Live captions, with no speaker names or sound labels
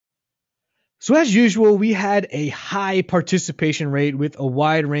So as usual, we had a high participation rate with a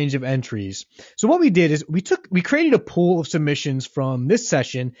wide range of entries. So what we did is we created a pool of submissions from this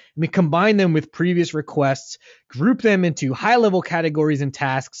session, and we combined them with previous requests, grouped them into high-level categories and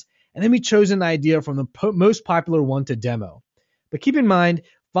tasks, and then we chose an idea from the most popular one to demo. But keep in mind,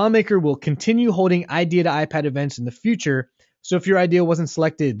 FileMaker will continue holding Idea to iPad events in the future, so if your idea wasn't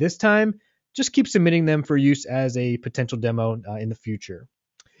selected this time, just keep submitting them for use as a potential demo in the future.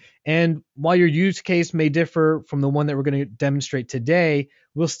 And while your use case may differ from the one that we're going to demonstrate today,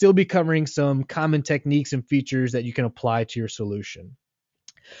 we'll still be covering some common techniques and features that you can apply to your solution.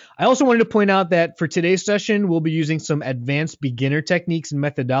 I also wanted to point out that for today's session, we'll be using some advanced beginner techniques and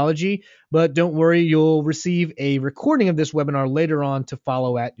methodology, but don't worry, you'll receive a recording of this webinar later on to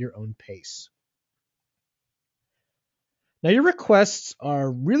follow at your own pace. Now, your requests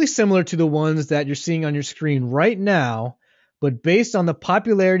are really similar to the ones that you're seeing on your screen right now, but based on the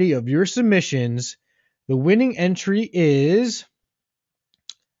popularity of your submissions, the winning entry is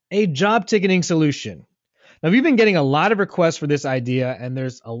a job ticketing solution. Now, we've been getting a lot of requests for this idea, and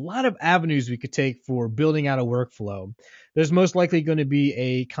there's a lot of avenues we could take for building out a workflow. There's most likely going to be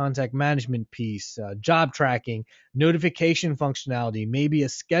a contact management piece, job tracking, notification functionality, maybe a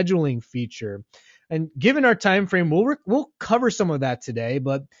scheduling feature. And given our time frame, we'll cover some of that today.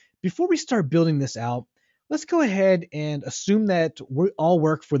 But before we start building this out, let's go ahead and assume that we all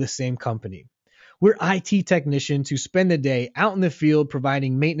work for the same company. We're IT technicians who spend the day out in the field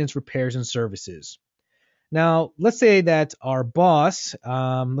providing maintenance, repairs, and services. Now, let's say that our boss,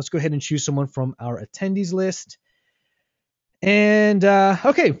 let's go ahead and choose someone from our attendees list. And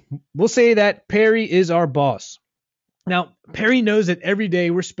okay, we'll say that Perry is our boss. Now, Perry knows that every day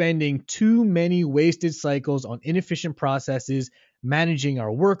we're spending too many wasted cycles on inefficient processes, managing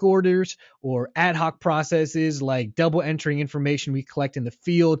our work orders, or ad hoc processes like double entering information we collect in the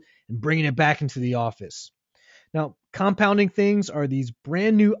field and bringing it back into the office. Now, compounding things are these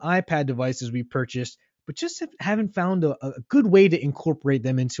brand new iPad devices we purchased, but just haven't found a good way to incorporate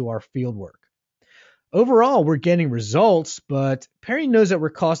them into our field work. Overall, we're getting results, but Perry knows that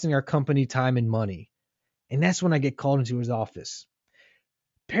we're costing our company time and money. And that's when I get called into his office.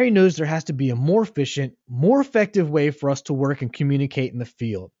 Perry knows there has to be a more efficient, more effective way for us to work and communicate in the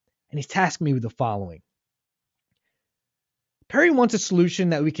field. And he's tasked me with the following. Perry wants a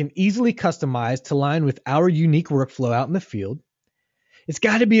solution that we can easily customize to align with our unique workflow out in the field. It's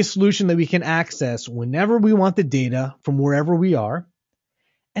got to be a solution that we can access whenever we want the data from wherever we are.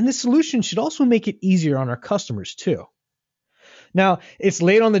 And the solution should also make it easier on our customers too. Now, it's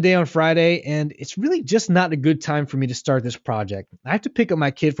late on the day on Friday, and it's really just not a good time for me to start this project. I have to pick up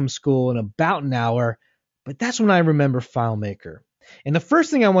my kid from school in about an hour, but that's when I remember FileMaker. And the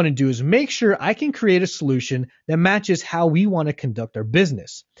first thing I want to do is make sure I can create a solution that matches how we want to conduct our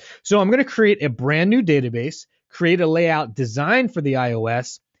business. So I'm going to create a brand new database, create a layout designed for the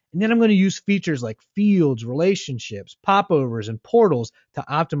iOS, and then I'm going to use features like fields, relationships, popovers, and portals to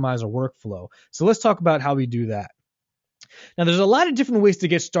optimize our workflow. So let's talk about how we do that. Now, there's a lot of different ways to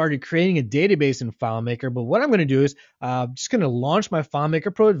get started creating a database in FileMaker, but what I'm going to do is just going to launch my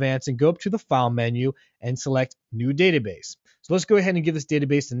FileMaker Pro Advanced and go up to the File menu and select New Database. So let's go ahead and give this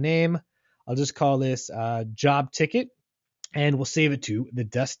database a name. I'll just call this Job Ticket, and we'll save it to the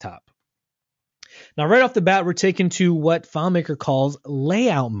desktop. Now, right off the bat, we're taken to what FileMaker calls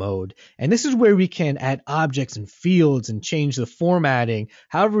layout mode. And this is where we can add objects and fields and change the formatting,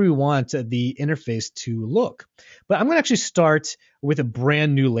 however we want the interface to look. But I'm going to actually start with a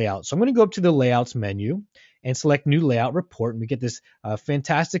brand new layout. So I'm going to go up to the Layouts menu and select New Layout Report. And we get this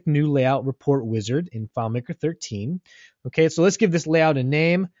fantastic new layout report wizard in FileMaker 13. Okay, so let's give this layout a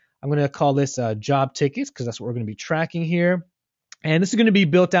name. I'm going to call this Job Tickets because that's what we're going to be tracking here. And this is going to be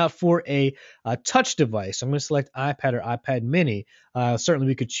built out for a touch device. So I'm going to select iPad or iPad mini. Certainly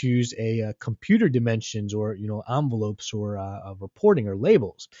we could choose a computer dimensions or envelopes or reporting or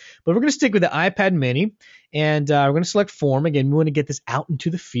labels. But we're going to stick with the iPad mini, and we're going to select form. Again, we want to get this out into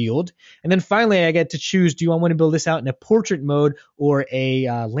the field. And then finally, I get to choose, do I want to build this out in a portrait mode or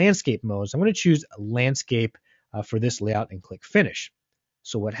a landscape mode? So I'm going to choose landscape for this layout and click Finish.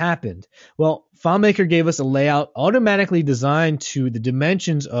 So what happened? Well, FileMaker gave us a layout automatically designed to the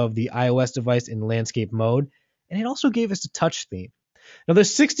dimensions of the iOS device in landscape mode, and it also gave us a touch theme. Now,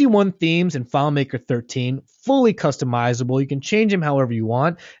 there's 61 themes in FileMaker 13, fully customizable. You can change them however you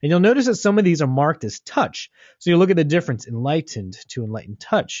want, and you'll notice that some of these are marked as touch. So you look at the difference, enlightened to enlightened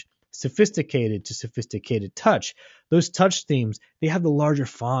touch, sophisticated to sophisticated touch. Those touch themes, they have the larger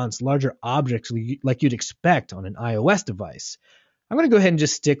fonts, larger objects like you'd expect on an iOS device. I'm going to go ahead and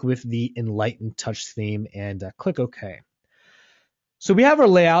just stick with the Enlightened Touch theme and click OK. So we have our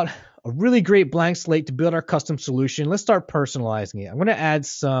layout a really great blank slate to build our custom solution. Let's start personalizing it. I'm going to add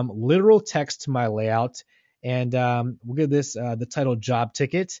some literal text to my layout, and we'll give this the title job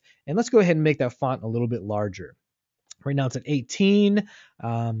ticket. And let's go ahead and make that font a little bit larger. Right now it's at 18,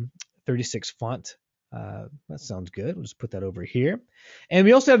 36 font. That sounds good. We'll just put that over here. And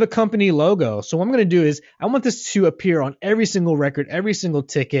we also have a company logo. So what I'm going to do is I want this to appear on every single record, every single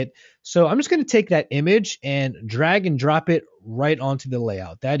ticket. So I'm just going to take that image and drag and drop it right onto the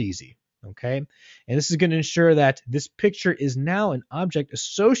layout. That easy. Okay. And this is going to ensure that this picture is now an object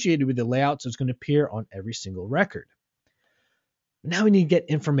associated with the layout. So it's going to appear on every single record. Now we need to get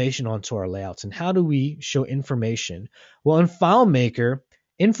information onto our layouts. And how do we show information? Well, in FileMaker,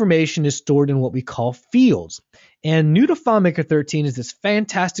 information is stored in what we call fields. And new to FileMaker 13 is this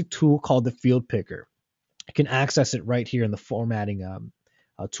fantastic tool called the Field Picker. You can access it right here in the formatting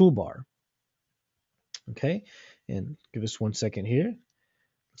toolbar. Okay, and give us 1 second here.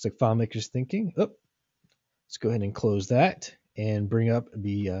 Looks like FileMaker's thinking. Oh, let's go ahead and close that and bring up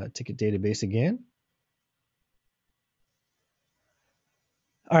the ticket database again.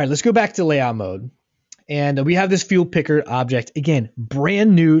 All right, let's go back to layout mode. And we have this field picker object, again,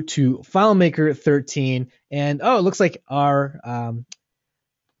 brand new to FileMaker 13. And oh, it looks like our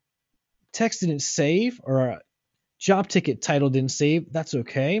text didn't save, or our job ticket title didn't save. That's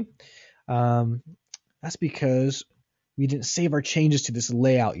okay. That's because we didn't save our changes to this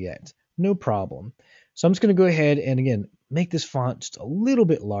layout yet. No problem. So I'm just going to go ahead and, again, make this font just a little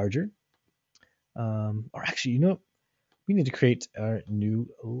bit larger. Or actually, you know, we need to create our new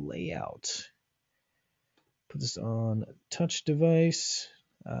layout. Put this on touch device.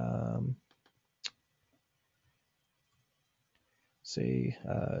 Say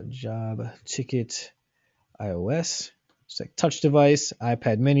job ticket iOS. Select touch device,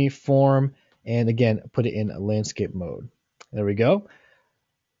 iPad mini, form, and again, put it in landscape mode. There we go.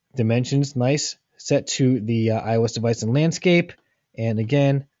 Dimensions, nice. Set to the iOS device and landscape. And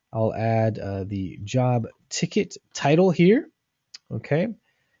again, I'll add the job ticket title here. Okay.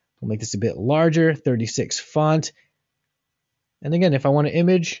 We'll make this a bit larger, 36 font. And again, if I want to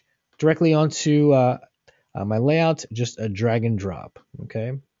image directly onto my layout, just a drag and drop.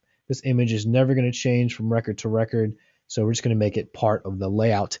 Okay. This image is never going to change from record to record. So we're just going to make it part of the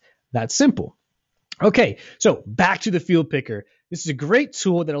layout. That's simple. Okay, so back to the field picker. This is a great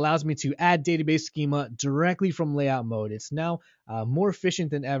tool that allows me to add database schema directly from layout mode. It's now more efficient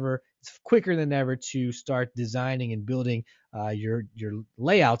than ever. It's quicker than ever to start designing and building your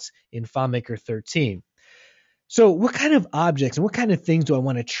layouts in FileMaker 13. So what kind of objects and what kind of things do I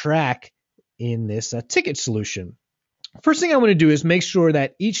want to track in this ticket solution? First thing I want to do is make sure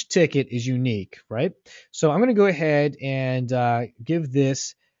that each ticket is unique, right? So I'm going to go ahead and give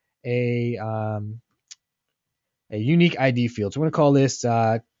this a unique ID field. So I'm going to call this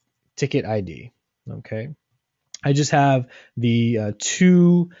ticket ID. Okay. I just have the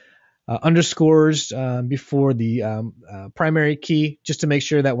two underscores before the primary key, just to make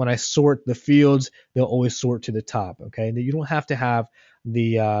sure that when I sort the fields, they'll always sort to the top. Okay. You don't have to have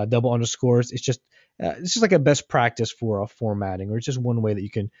the double underscores. It's just like a best practice for formatting, or it's just one way that you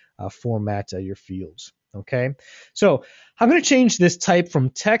can format your fields. Okay. So I'm going to change this type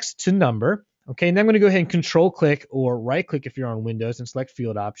from text to number. Okay, and then I'm going to go ahead and control click or right click if you're on Windows and select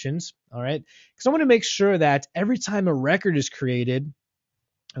field options. All right, because I want to make sure that every time a record is created,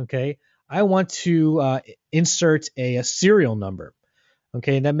 okay, I want to insert a serial number.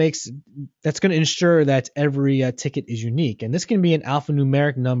 Okay, and that's going to ensure that every ticket is unique. And this can be an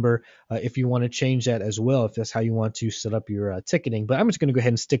alphanumeric number if you want to change that as well, if that's how you want to set up your ticketing. But I'm just going to go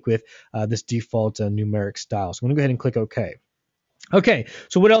ahead and stick with this default numeric style. So I'm going to go ahead and click OK. Okay,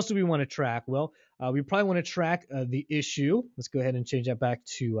 so what else do we want to track? Well, we probably want to track the issue. Let's go ahead and change that back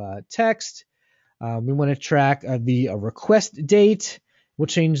to text. We want to track the request date. We'll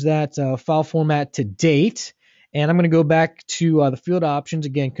change that file format to date. And I'm going to go back to the field options,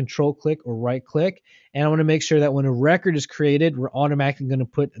 again, control click or right click. And I want to make sure that when a record is created, we're automatically going to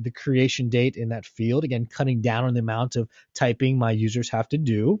put the creation date in that field, again, cutting down on the amount of typing my users have to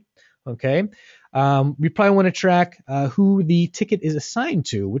do. Okay. We probably want to track who the ticket is assigned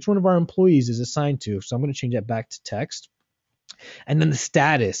to, which one of our employees is assigned to. So I'm going to change that back to text. And then the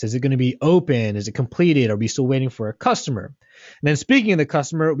status, is it going to be open? Is it completed? Are we still waiting for a customer? And then speaking of the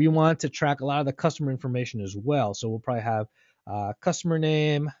customer, we want to track a lot of the customer information as well. So we'll probably have customer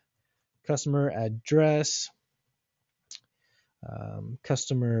name, customer address,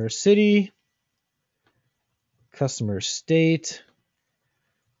 customer city, customer state,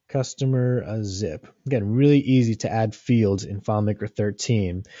 customer zip. Again, really easy to add fields in FileMaker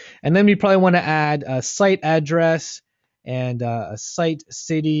 13. And then we probably want to add a site address and a site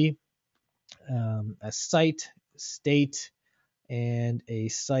city a site state and a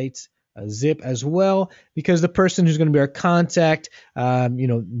site zip as well, because the person who's going to be our contact,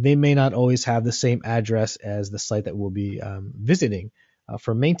 they may not always have the same address as the site that we'll be visiting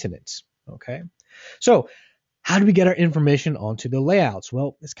for maintenance. Okay, so how do we get our information onto the layouts?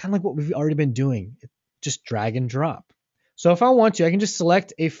 Well, it's kind of like what we've already been doing. Just drag and drop. So if I want to, I can just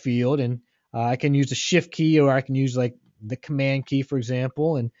select a field, and I can use the shift key, or I can use like the command key, for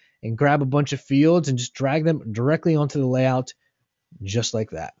example, and grab a bunch of fields and just drag them directly onto the layout, just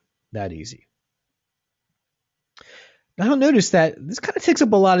like that. That easy. Now you'll notice that this kind of takes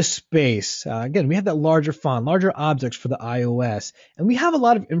up a lot of space. Again, we have that larger font, larger objects for the iOS, and we have a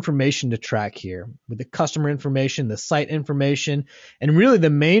lot of information to track here with the customer information, the site information, and really the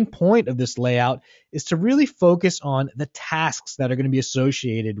main point of this layout is to really focus on the tasks that are going to be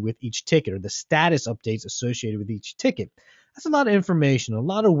associated with each ticket, or the status updates associated with each ticket. That's a lot of information, a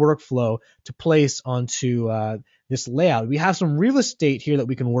lot of workflow to place onto this layout. We have some real estate here that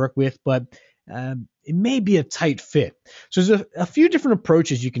we can work with, but it may be a tight fit. So there's a few different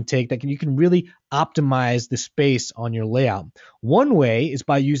approaches you can take that you can really optimize the space on your layout. One way is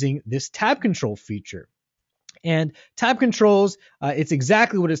by using this tab control feature. And tab controls, it's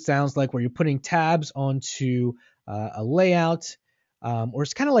exactly what it sounds like, where you're putting tabs onto a layout, or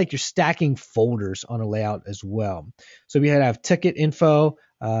it's kind of like you're stacking folders on a layout as well. So we have ticket info,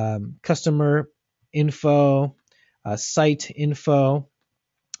 customer info, site info.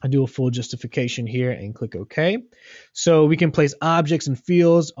 I do a full justification here and click OK. So we can place objects and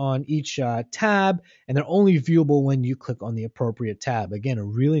fields on each tab, and they're only viewable when you click on the appropriate tab. Again, a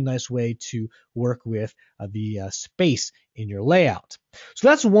really nice way to work with the space in your layout. So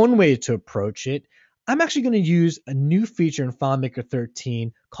that's one way to approach it. I'm actually going to use a new feature in FileMaker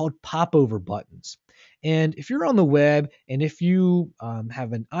 13 called popover buttons. And if you're on the web and if you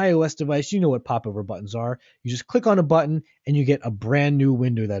have an iOS device, you know what popover buttons are. You just click on a button and you get a brand new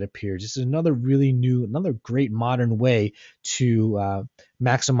window that appears. This is another great modern way to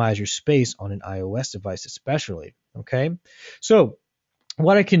maximize your space on an iOS device especially. Okay, so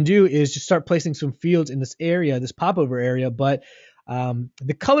what I can do is just start placing some fields in this area, this popover area, but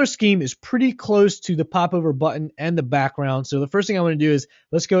the color scheme is pretty close to the popover button and the background. So the first thing I want to do is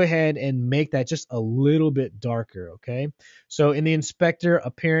let's go ahead and make that just a little bit darker. Okay. So in the inspector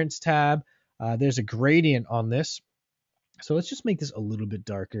appearance tab, there's a gradient on this. So let's just make this a little bit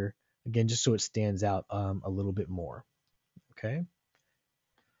darker. Again, just so it stands out a little bit more. Okay.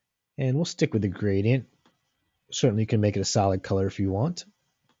 And we'll stick with the gradient. Certainly you can make it a solid color if you want.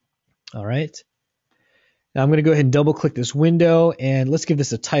 All right. Now I'm going to go ahead and double click this window, and let's give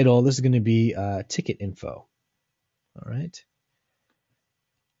this a title. This is going to be ticket info. All right.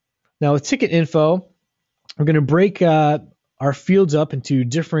 Now with ticket info, we're going to break our fields up into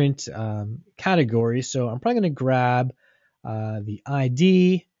different categories. So I'm probably going to grab the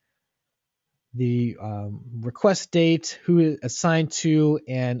ID, the request date, who is assigned to,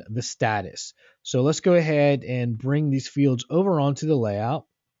 and the status. So let's go ahead and bring these fields over onto the layout.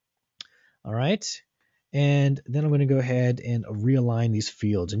 All right. And then I'm going to go ahead and realign these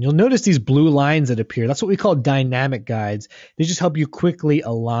fields. And you'll notice these blue lines that appear. That's what we call dynamic guides. They just help you quickly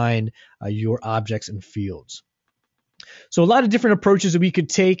align your objects and fields. So a lot of different approaches that we could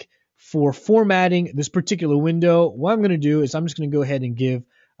take for formatting this particular window. What I'm going to do is I'm just going to go ahead and give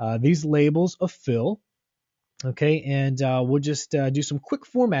these labels a fill. Okay, and we'll just do some quick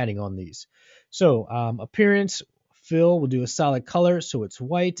formatting on these. So appearance, fill, we'll do a solid color so it's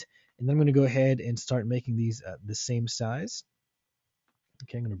white. And then I'm going to go ahead and start making these the same size.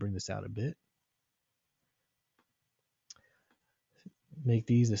 Okay, I'm going to bring this out a bit. Make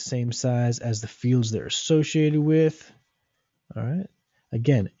these the same size as the fields they're associated with. All right.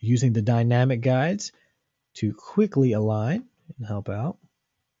 Again, using the dynamic guides to quickly align and help out.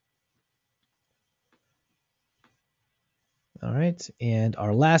 All right. And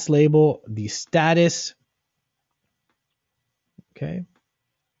our last label, the status. Okay.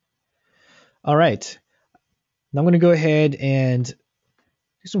 All right, now I'm going to go ahead and do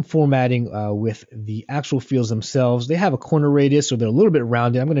some formatting with the actual fields themselves. They have a corner radius, so they're a little bit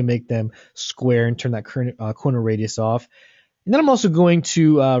rounded. I'm going to make them square and turn that corner radius off. And then I'm also going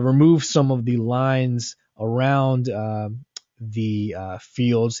to remove some of the lines around the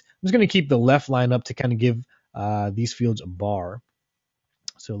fields. I'm just going to keep the left line up to kind of give these fields a bar.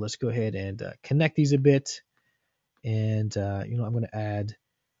 So let's go ahead and connect these a bit. And, I'm going to add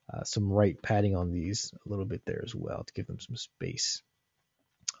some right padding on these a little bit there as well to give them some space.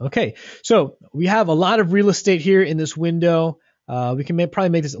 Okay, so we have a lot of real estate here in this window. We can probably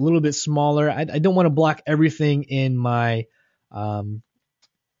make this a little bit smaller. I don't want to block everything in my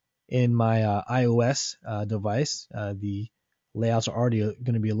in my iOS device. The layouts are already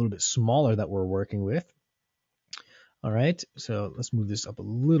going to be a little bit smaller that we're working with. All right, so let's move this up a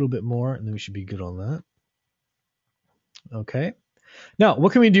little bit more, and then we should be good on that. Okay. Now,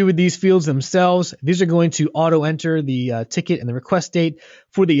 what can we do with these fields themselves? These are going to auto-enter the ticket and the request date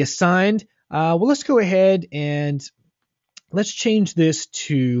for the assigned. Well, let's go ahead and let's change this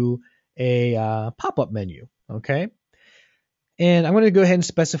to a pop-up menu, okay? And I'm going to go ahead and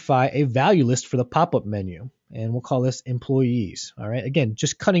specify a value list for the pop-up menu, and we'll call this employees, all right? Again,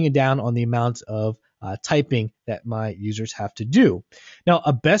 just cutting it down on the amount of typing that my users have to do. Now,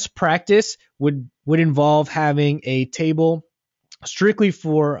 a best practice would involve having a table strictly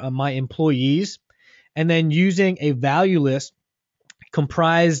for my employees, and then using a value list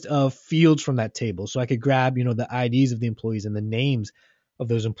comprised of fields from that table. So I could grab, the IDs of the employees and the names of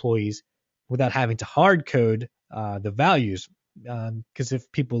those employees without having to hard code the values. Because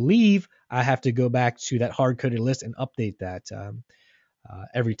if people leave, I have to go back to that hard coded list and update that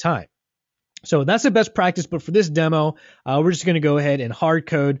every time. So that's the best practice. But for this demo, we're just going to go ahead and hard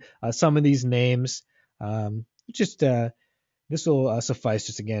code some of these names. This will suffice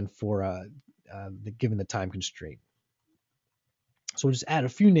just again for given the time constraint. So we'll just add a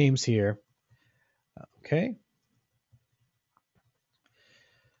few names here. Okay.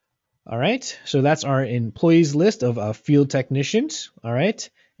 All right. So that's our employees list of field technicians. All right.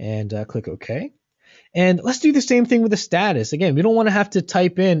 And click OK. And let's do the same thing with the status. Again, we don't want to have to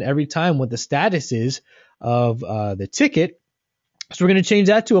type in every time what the status is of the ticket. So we're going to change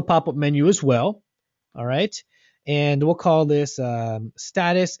that to a pop-up menu as well. All right. And we'll call this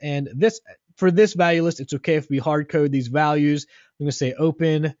status. And for this value list, it's okay if we hard code these values. I'm going to say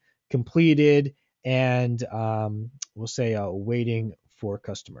open, completed, and we'll say waiting for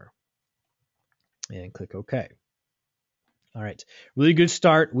customer. And click OK. All right. Really good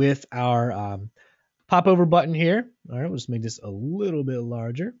start with our popover button here. All right. We'll just make this a little bit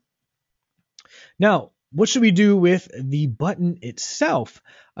larger. Now, what should we do with the button itself?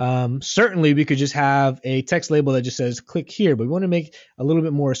 Certainly, we could just have a text label that just says click here, but we want to make a little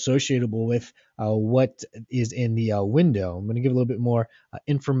bit more associatable with what is in the window. I'm going to give a little bit more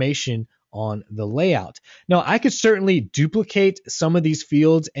information on the layout. Now, I could certainly duplicate some of these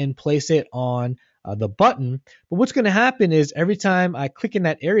fields and place it on the button, but what's going to happen is every time I click in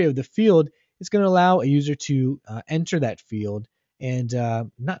that area of the field, it's going to allow a user to enter that field and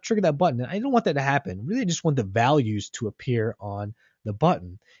not trigger that button. And I don't want that to happen. Really, I just want the values to appear on the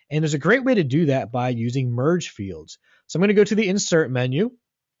button. And there's a great way to do that by using merge fields. So I'm going to go to the insert menu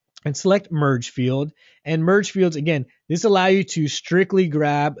and select merge field. And merge fields, again, this allows you to strictly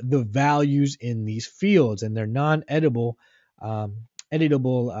grab the values in these fields, and they're non-editable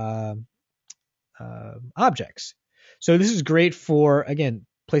editable objects. So this is great for, again,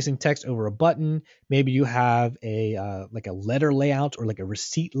 placing text over a button. Maybe you have a like a letter layout or like a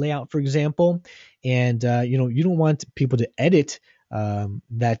receipt layout, for example, and you don't want people to edit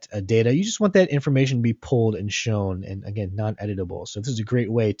that data. You just want that information to be pulled and shown, and again, non-editable. So this is a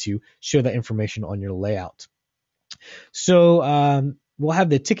great way to show that information on your layout. So we'll have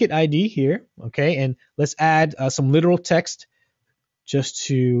the ticket ID here, okay, and let's add some literal text just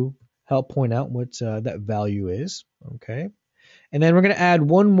to help point out what that value is, okay. And then we're going to add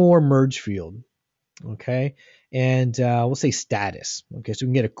one more merge field, okay? And we'll say status, okay? So we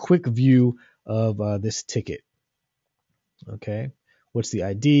can get a quick view of this ticket, okay? What's the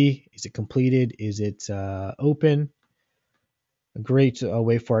ID? Is it completed? Is it open? A great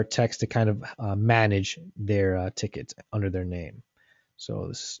way for our text to kind of manage their tickets under their name. So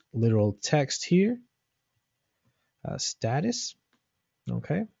this literal text here, status,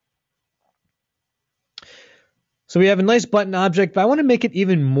 okay? So we have a nice button object, but I want to make it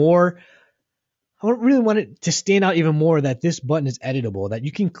even more, I really want it to stand out even more that this button is editable, that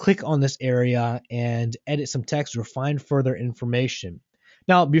you can click on this area and edit some text or find further information.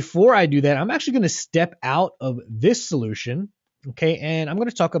 Now, before I do that, I'm actually going to step out of this solution, okay, and I'm going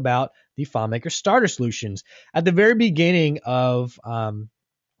to talk about the FileMaker starter solutions. At the very beginning of our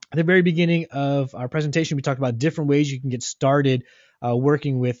presentation, we talked about different ways you can get started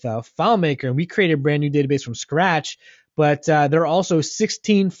working with FileMaker, and we created a brand new database from scratch. But there are also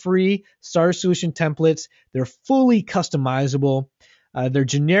 16 free starter solution templates. They're fully customizable. They're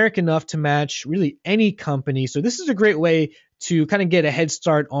generic enough to match really any company. So this is a great way to kind of get a head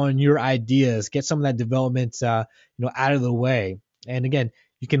start on your ideas, get some of that development out of the way. And again,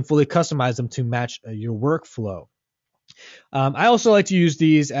 you can fully customize them to match your workflow. I also like to use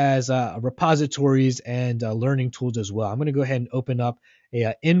these as repositories and learning tools as well. I'm going to go ahead and open up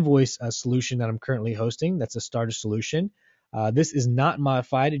a invoice solution that I'm currently hosting. That's a starter solution. This is not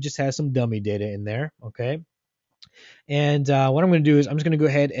modified. It just has some dummy data in there. Okay. And what I'm going to do is I'm just going to go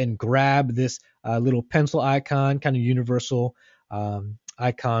ahead and grab this little pencil icon, kind of universal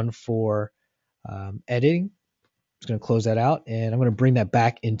icon for editing. I'm just going to close that out, and I'm going to bring that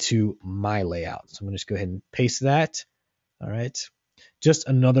back into my layout. So I'm going to just go ahead and paste that. All right. Just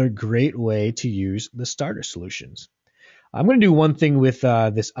another great way to use the starter solutions. I'm going to do one thing with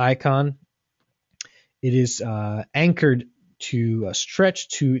this icon. It is anchored to stretch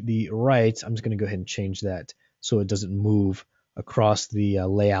to the right. I'm just going to go ahead and change that so it doesn't move across the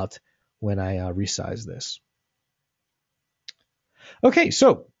layout when I resize this. Okay,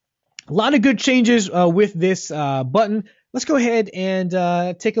 so a lot of good changes with this button. Let's go ahead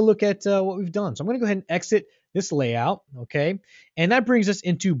and take a look at what we've done. So I'm going to go ahead and exit this layout, okay? And that brings us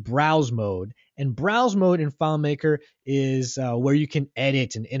into browse mode. And browse mode in FileMaker is where you can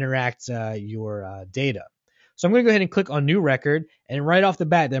edit and interact your data. So I'm going to go ahead and click on new record, and right off the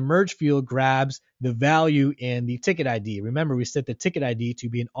bat, the merge field grabs the value in the ticket ID. Remember, we set the ticket ID to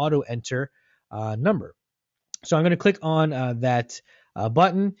be an auto enter number. So I'm going to click on that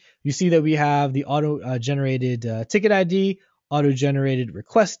button. You see that we have the auto-generated ticket ID, auto-generated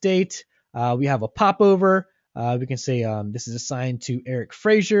request date. We have a popover. We can say this is assigned to Eric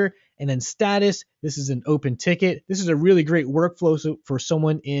Frazier, and then status. This is an open ticket. This is a really great workflow for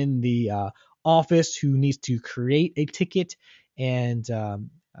someone in the office who needs to create a ticket, and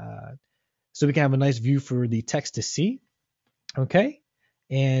so we can have a nice view for the text to see. Okay,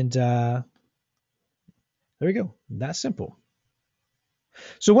 and there we go. That's simple.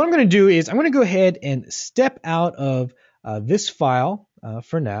 So what I'm going to do is I'm going to go ahead and step out of this file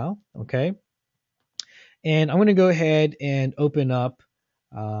for now. Okay. And I'm going to go ahead and open up.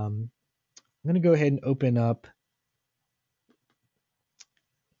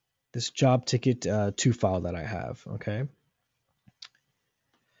 This job ticket 2 file that I have. Okay.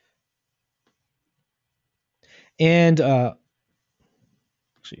 And actually,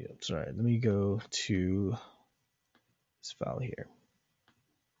 sorry. Let me go to this file here.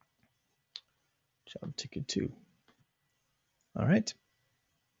 Job ticket 2. All right.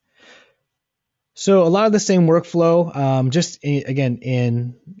 So a lot of the same workflow, again,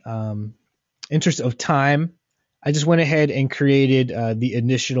 in interest of time, I just went ahead and created the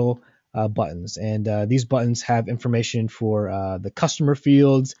initial buttons. And these buttons have information for the customer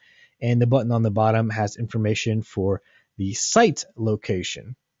fields, and the button on the bottom has information for the site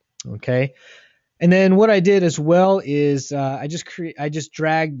location. Okay. And then what I did as well is I just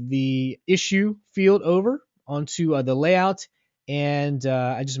dragged the issue field over onto the layout, and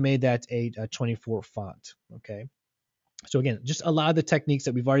I just made that a 24 font. Okay. So again, just a lot of the techniques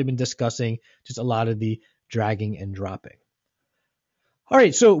that we've already been discussing, just a lot of the dragging and dropping. All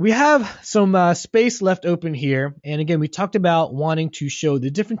right, so we have some space left open here. And again, we talked about wanting to show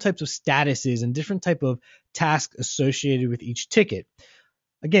the different types of statuses and different type of tasks associated with each ticket.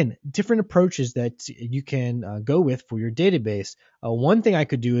 Again, different approaches that you can go with for your database. One thing I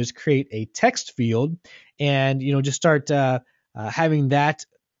could do is create a text field and just start having that,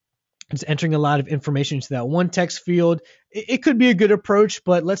 just entering a lot of information into that one text field. It could be a good approach,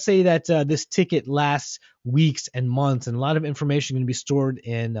 but let's say that this ticket lasts weeks and months, and a lot of information is going to be stored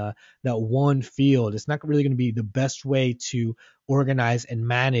in that one field. It's not really going to be the best way to organize and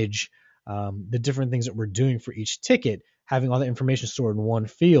manage the different things that we're doing for each ticket, having all the information stored in one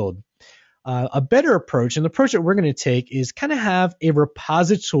field. A better approach, and the approach that we're going to take, is kind of have a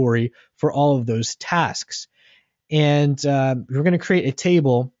repository for all of those tasks. And we're going to create a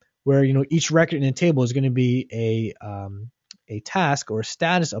table where each record in a table is going to be a task or a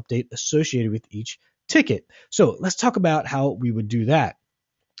status update associated with each ticket. So let's talk about how we would do that.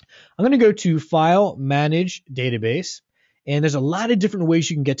 I'm going to go to File, Manage, Database. And there's a lot of different ways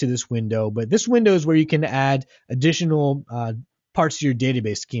you can get to this window, but this window is where you can add additional parts to your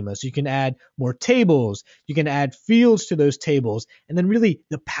database schema. So you can add more tables, you can add fields to those tables, and then really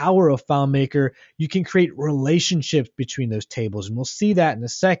the power of FileMaker, you can create relationships between those tables, and we'll see that in a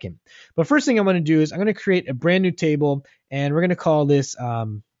second. But first thing I'm going to do is I'm going to create a brand new table, and we're going to call this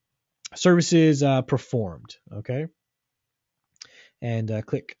Services Performed, okay? And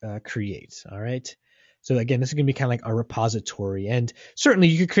click Create, all right? So again, this is going to be kind of like a repository. And certainly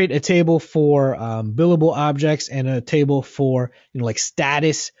you could create a table for billable objects and a table for, like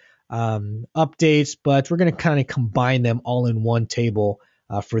status updates, but we're going to kind of combine them all in one table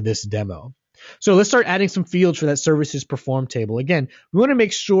for this demo. So let's start adding some fields for that services performed table. Again, we want to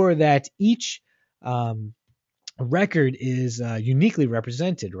make sure that each record is uniquely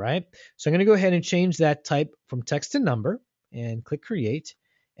represented, right? So I'm going to go ahead and change that type from text to number and click Create.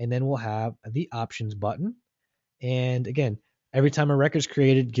 And then we'll have the options button. And again, every time a record is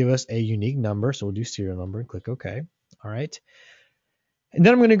created, give us a unique number. So we'll do serial number and click OK. All right. And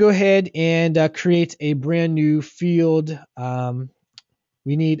then I'm going to go ahead and create a brand new field.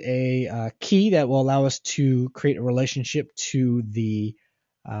 We need a key that will allow us to create a relationship to the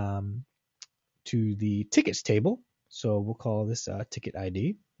tickets table. So we'll call this ticket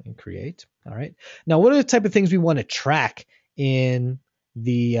ID and create. All right. Now, what are the type of things we want to track in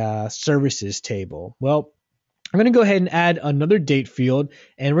the services table? Well, I'm going to go ahead and add another date field,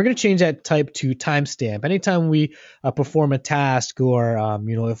 and we're going to change that type to timestamp. Anytime we perform a task, or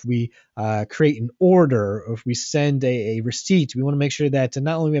if we create an order, or if we send a receipt, we want to make sure that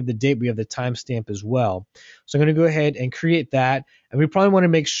not only we have the date, we have the timestamp as well. So I'm going to go ahead and create that, and we probably want to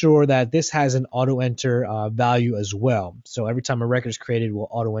make sure that this has an auto enter value as well. So every time a record is created, we'll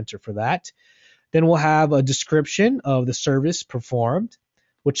auto enter for that. Then we'll have a description of the service performed.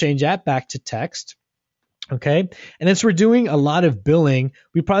 We'll change that back to text. Okay, and since we're doing a lot of billing,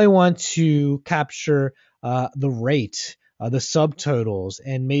 we probably want to capture the rate, the subtotals,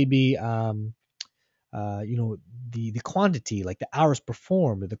 and maybe the quantity, like the hours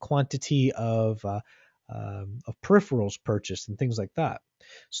performed, or the quantity of peripherals purchased, and things like that.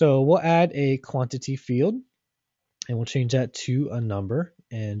 So we'll add a quantity field, and we'll change that to a number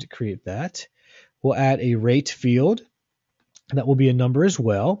and create that. We'll add a rate field, and that will be a number as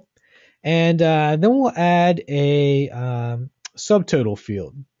well. And then we'll add a subtotal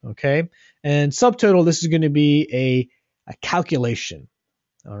field, okay? And subtotal, this is going to be a calculation,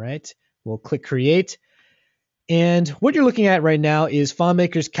 all right? We'll click Create. And what you're looking at right now is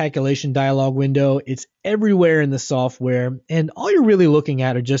FileMaker's calculation dialog window. It's everywhere in the software. And all you're really looking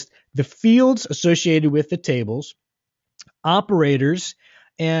at are just the fields associated with the tables, operators,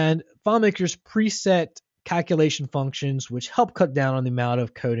 and FileMaker's preset calculation functions, which help cut down on the amount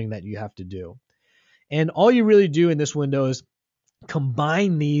of coding that you have to do. And all you really do in this window is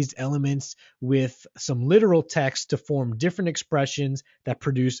combine these elements with some literal text to form different expressions that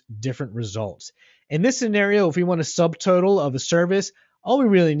produce different results. In this scenario, if we want a subtotal of a service, all we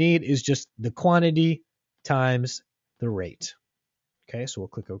really need is just the quantity times the rate. Okay, so we'll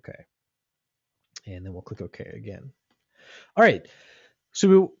click OK. And then we'll click OK again. All right,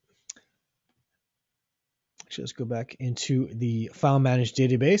 so let's go back into the file managed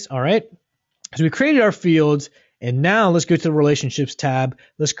database. All right. So we created our fields, and now let's go to the relationships tab.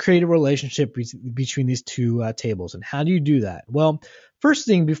 Let's create a relationship between these two tables. And how do you do that? Well, first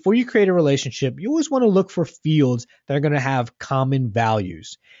thing, before you create a relationship, you always want to look for fields that are going to have common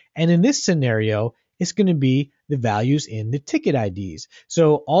values. And in this scenario, it's going to be the values in the ticket IDs.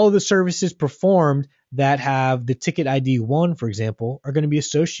 So all of the services performed that have the ticket ID 1, for example, are going to be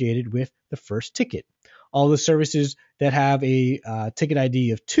associated with the first ticket. All the services that have a ticket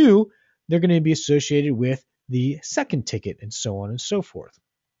ID of 2, they're going to be associated with the second ticket, and so on and so forth.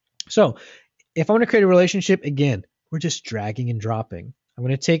 So if I want to create a relationship, again, we're just dragging and dropping. I'm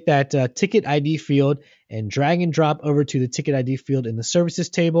going to take that ticket ID field and drag and drop over to the ticket ID field in the services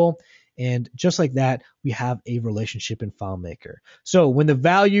table. And just like that, we have a relationship in FileMaker. So when the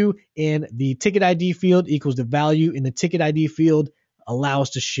value in the ticket ID field equals the value in the ticket ID field, allow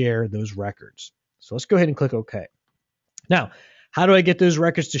us to share those records. So let's go ahead and click OK. Now, how do I get those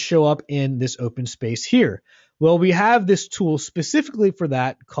records to show up in this open space here? Well, we have this tool specifically for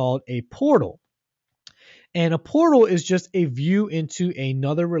that called a portal. And a portal is just a view into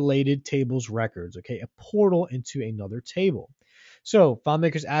another related table's records, okay? A portal into another table. So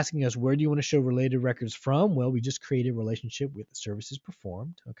FileMaker's asking us, where do you want to show related records from? Well, we just created a relationship with the services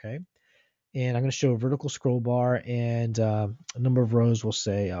performed, okay? And I'm going to show a vertical scroll bar, and a number of rows will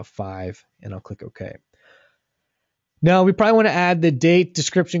say 5, and I'll click OK. Now, we probably want to add the date,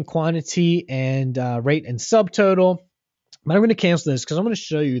 description, quantity, and rate and subtotal. But I'm going to cancel this because I'm going to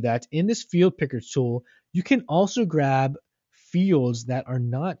show you that in this field picker tool, you can also grab fields that are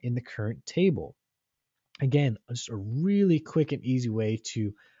not in the current table. Again, just a really quick and easy way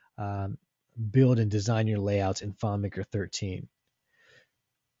to build and design your layouts in FileMaker 13.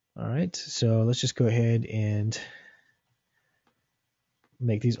 All right, so let's just go ahead and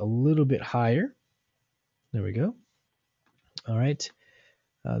make these a little bit higher. There we go. All right,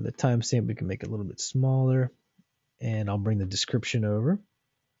 the timestamp we can make it a little bit smaller, and I'll bring the description over.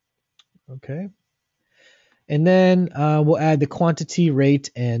 Okay, and then we'll add the quantity,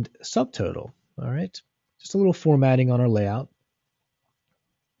 rate, and subtotal. All right, just a little formatting on our layout.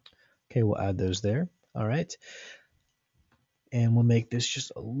 Okay, we'll add those there. All right. And we'll make this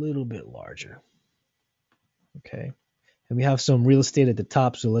just a little bit larger. Okay. And we have some real estate at the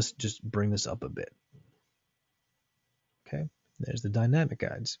top, so let's just bring this up a bit. Okay. There's the dynamic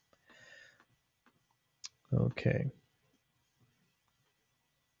guides. Okay.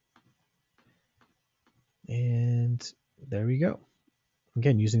 And there we go.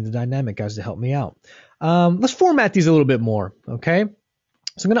 Again, using the dynamic guys to help me out. Let's format these a little bit more, okay?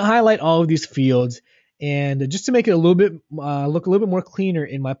 So I'm going to highlight all of these fields, and just to make it a little bit look a little bit more cleaner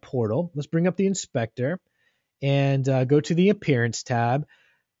in my portal, let's bring up the inspector and go to the appearance tab.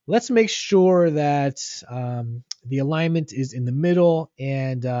 Let's make sure that the alignment is in the middle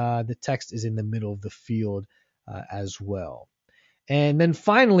and the text is in the middle of the field as well. And then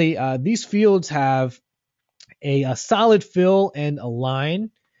finally, these fields have a solid fill and a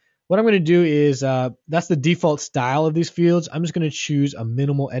line. What I'm going to do is, that's the default style of these fields. I'm just going to choose a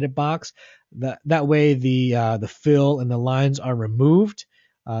minimal edit box. That way the fill and the lines are removed,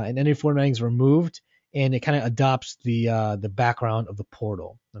 and any formatting is removed, and it kind of adopts the background of the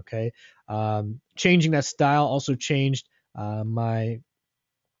portal. Okay. Changing that style also changed my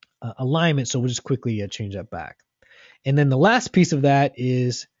alignment, so we'll just quickly change that back. And then the last piece of that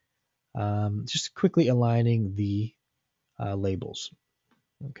is just quickly aligning the labels.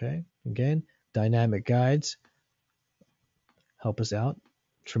 Okay, again, dynamic guides help us out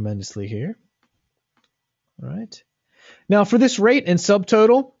tremendously here. All right. Now for this rate and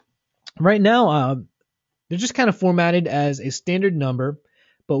subtotal, right now they're just kind of formatted as a standard number,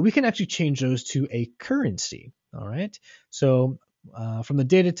 but we can actually change those to a currency. All right. So from the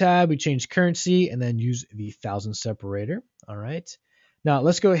data tab, we change currency and then use the thousand separator. All right. Now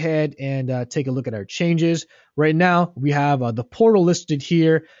let's go ahead and take a look at our changes. Right now we have the portal listed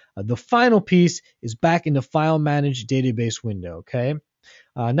here. The final piece is back in the file manage database window. Okay.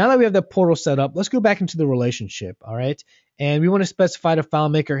 Now that we have the portal set up, let's go back into the relationship. All right. And we want to specify to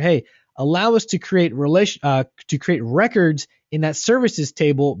FileMaker, hey, allow us to create records in that services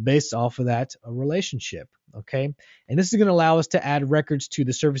table based off of that relationship. Okay. And this is going to allow us to add records to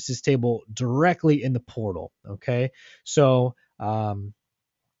the services table directly in the portal. Okay. So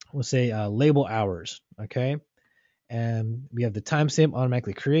we'll say label hours. Okay. And we have the timestamp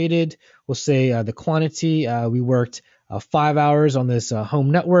automatically created. We'll say the quantity, we worked 5 hours on this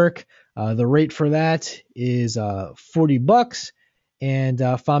home network. The rate for that is $40, and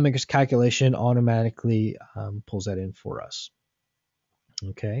FileMaker's calculation automatically pulls that in for us.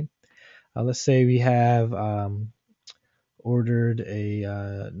 Okay. Let's say we have ordered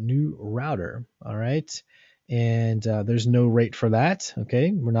a new router. All right. And there's no rate for that.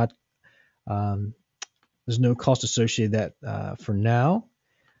 Okay. We're not, there's no cost associated with that for now.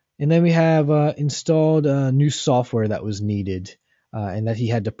 And then we have installed new software that was needed and that he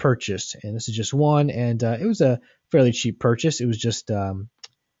had to purchase. And this is just one, and it was a fairly cheap purchase. It was just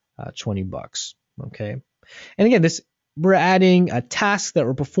 $20. Okay. And again, we're adding tasks that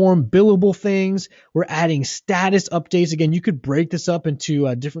were performed, billable things. We're adding status updates. Again, you could break this up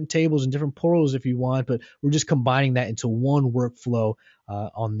into different tables and different portals if you want, but we're just combining that into one workflow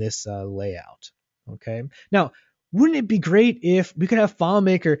on this layout. Okay. Now, wouldn't it be great if we could have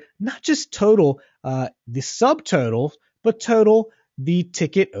FileMaker not just total the subtotal, but total the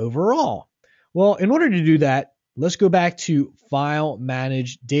ticket overall? Well, in order to do that, let's go back to File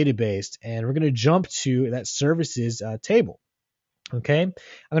Manage Database, and we're going to jump to that services table. Okay, I'm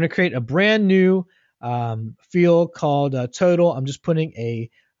going to create a brand new field called total. I'm just putting a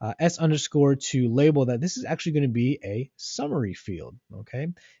S_ to label that this is actually going to be a summary field. Okay,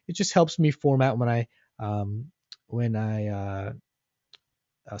 it just helps me format when I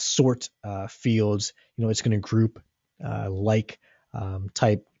sort fields. You know, it's going to group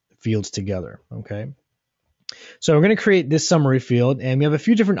type fields together. Okay. So we're going to create this summary field, and we have a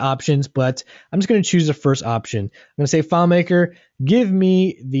few different options, but I'm just going to choose the first option. I'm going to say, FileMaker, give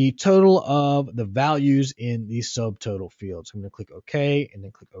me the total of the values in these subtotal fields. I'm going to click OK and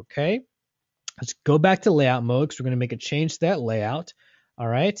then click OK. Let's go back to layout mode because we're going to make a change to that layout. All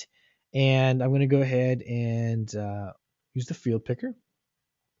right. And I'm going to go ahead and use the field picker.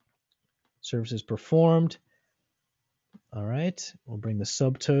 Services performed. All right. We'll bring the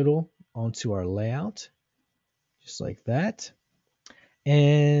subtotal onto our layout. Just like that.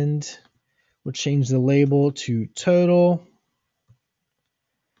 And we'll change the label to total.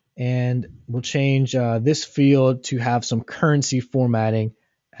 And we'll change this field to have some currency formatting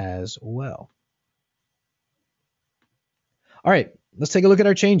as well. All right, let's take a look at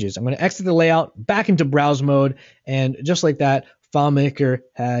our changes. I'm going to exit the layout back into browse mode. And just like that, FileMaker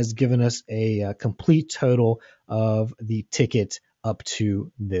has given us a complete total of the ticket up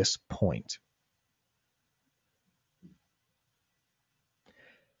to this point.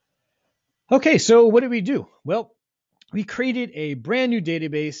 Okay, so what did we do? Well, we created a brand new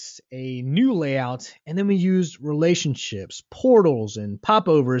database, a new layout, and then we used relationships, portals, and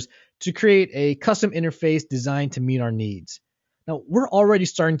popovers to create a custom interface designed to meet our needs. Now, we're already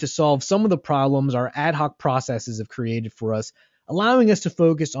starting to solve some of the problems our ad hoc processes have created for us, allowing us to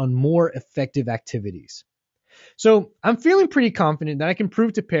focus on more effective activities. So I'm feeling pretty confident that I can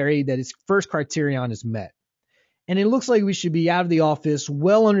prove to Perry that his first criterion is met. And it looks like we should be out of the office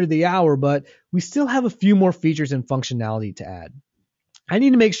well under the hour, but we still have a few more features and functionality to add. I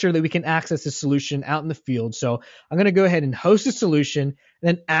need to make sure that we can access the solution out in the field. So I'm going to go ahead and host a solution and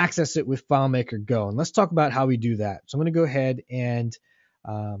then access it with FileMaker Go. And let's talk about how we do that. So I'm going to go ahead and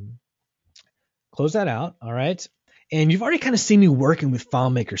close that out. All right. And you've already kind of seen me working with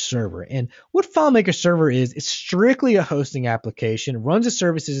FileMaker Server. And what FileMaker Server is, it's strictly a hosting application. It runs the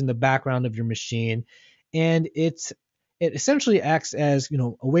services in the background of your machine. And it essentially acts as,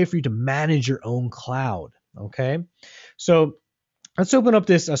 a way for you to manage your own cloud. Okay. So let's open up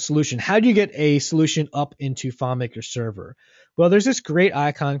this solution. How do you get a solution up into FileMaker Server? Well, there's this great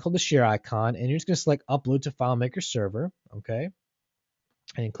icon called the share icon, and you're just going to select upload to FileMaker Server. Okay.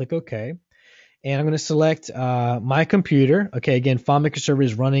 And click OK. And I'm going to select my computer. Okay, again, FileMaker Server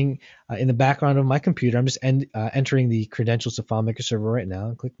is running in the background of my computer. I'm just entering the credentials of FileMaker Server right now.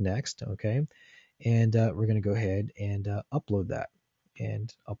 And click Next. Okay, and we're going to go ahead and upload that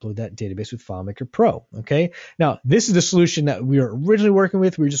database with FileMaker Pro. Okay, now this is the solution that we were originally working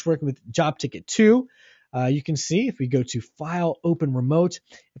with. We were just working with Job Ticket 2. You can see if we go to File, Open Remote,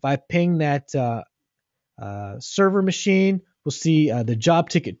 if I ping that server machine, we'll see the Job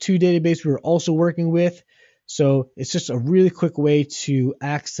Ticket 2 database we were also working with. So it's just a really quick way to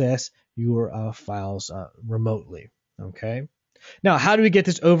access your files remotely. Okay. Now, how do we get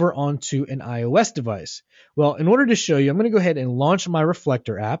this over onto an iOS device? Well, in order to show you, I'm going to go ahead and launch my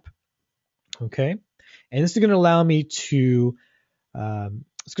Reflector app. Okay. And this is going to allow me to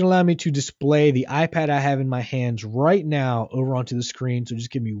display the iPad I have in my hands right now over onto the screen. So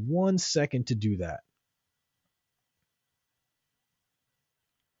just give me 1 second to do that.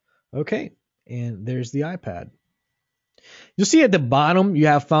 Okay, and there's the iPad. You'll see at the bottom you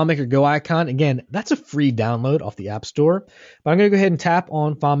have FileMaker Go icon. Again, that's a free download off the App Store. But I'm going to go ahead and tap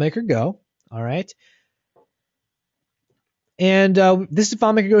on FileMaker Go. All right. And this is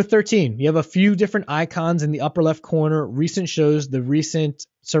FileMaker Go 13. You have a few different icons in the upper left corner. Recent shows the recent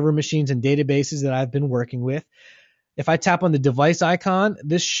server machines and databases that I've been working with. If I tap on the device icon,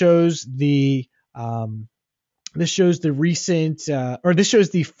 this shows the recent, this shows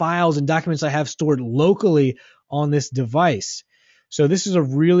the files and documents I have stored locally on this device. So this is a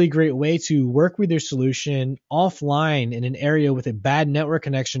really great way to work with your solution offline in an area with a bad network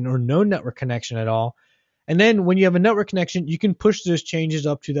connection or no network connection at all. And then when you have a network connection, you can push those changes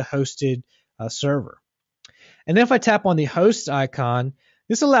up to the hosted server. And then if I tap on the host icon,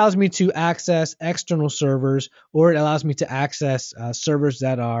 this allows me to access external servers, or it allows me to access servers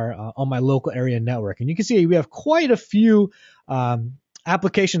that are on my local area network. And you can see we have quite a few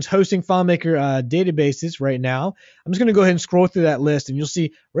applications hosting FileMaker databases right now. I'm just going to go ahead and scroll through that list, and you'll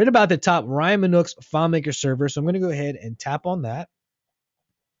see right about the top Ryan Minook's FileMaker server. So I'm going to go ahead and tap on that.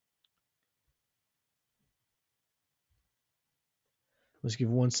 Let's give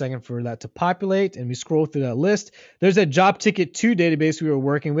 1 second for that to populate, and we scroll through that list. There's that Job Ticket 2 database we were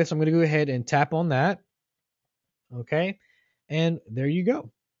working with, so I'm going to go ahead and tap on that. Okay, and there you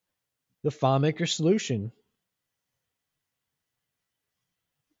go. The FileMaker solution.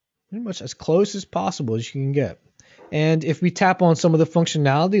 Pretty much as close as possible as you can get. And if we tap on some of the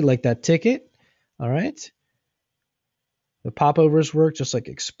functionality like that ticket, all right, the popovers work just like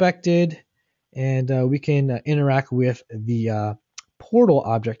expected, and we can interact with the portal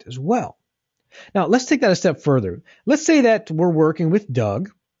object as well. Now, let's take that a step further. Let's say that we're working with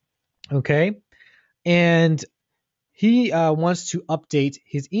Doug, okay, and he wants to update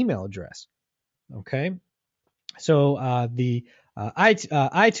his email address, okay? So the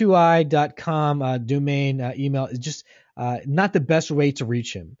i2i.com domain email is just not the best way to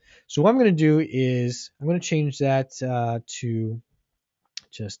reach him. So what I'm going to do is I'm going to change that to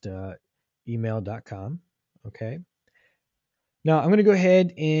just email.com, okay? Now I'm going to go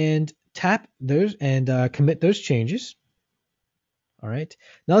ahead and tap those and commit those changes. All right.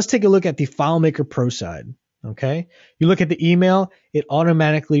 Now let's take a look at the FileMaker Pro side. Okay. You look at the email, it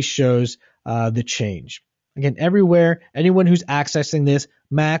automatically shows the change. Again, everywhere, anyone who's accessing this,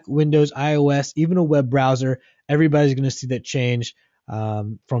 Mac, Windows, iOS, even a web browser, everybody's going to see that change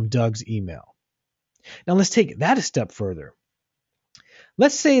from Doug's email. Now let's take that a step further.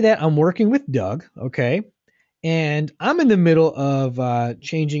 Let's say that I'm working with Doug, okay, and I'm in the middle of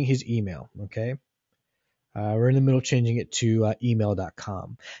changing his email, okay. We're in the middle changing it to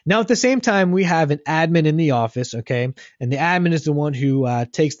email.com. Now, at the same time, we have an admin in the office, okay? And the admin is the one who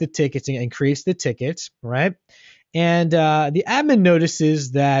takes the tickets and creates the tickets, right? And the admin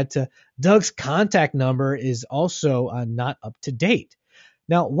notices that Doug's contact number is also not up to date.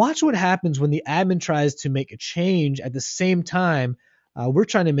 Now, watch what happens when the admin tries to make a change at the same time we're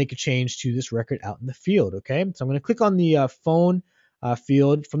trying to make a change to this record out in the field, okay? So I'm going to click on the phone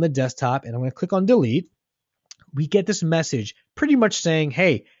field from the desktop, and I'm going to click on delete. We get this message pretty much saying,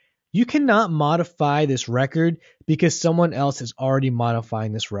 hey, you cannot modify this record because someone else is already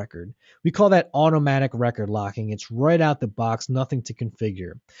modifying this record. We call that automatic record locking. It's right out the box, nothing to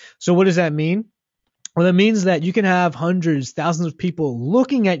configure. So what does that mean? Well, that means that you can have hundreds, thousands of people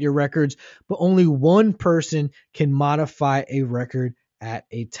looking at your records, but only one person can modify a record at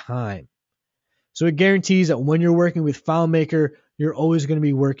a time. So it guarantees that when you're working with FileMaker, you're always going to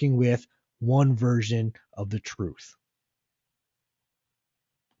be working with one version of the truth.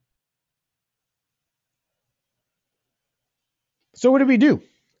 So what did we do?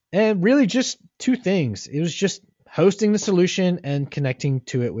 And really just two things. It was just hosting the solution and connecting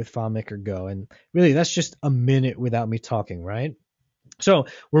to it with FileMaker Go. And really, that's just a minute without me talking, right? So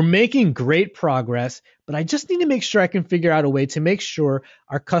we're making great progress, but I just need to make sure I can figure out a way to make sure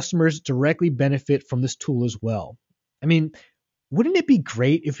our customers directly benefit from this tool as well. I mean, wouldn't it be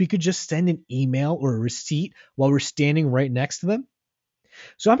great if we could just send an email or a receipt while we're standing right next to them?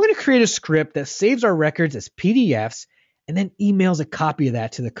 So I'm going to create a script that saves our records as PDFs and then emails a copy of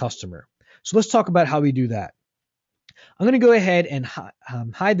that to the customer. So let's talk about how we do that. I'm going to go ahead and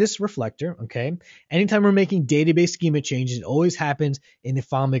hide this reflector, okay? Anytime we're making database schema changes, it always happens in the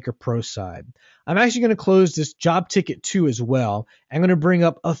FileMaker Pro side. I'm actually going to close this job ticket 2 as well. I'm going to bring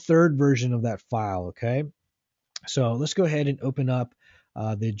up a third version of that file, okay? So let's go ahead and open up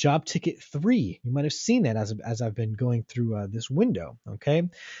the job ticket 3. You might have seen that as I've been going through this window, okay?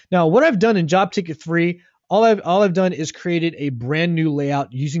 Now, what I've done in job ticket 3, all I've done is created a brand new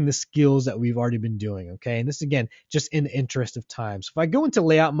layout using the skills that we've already been doing, okay? And this, again, just in the interest of time. So if I go into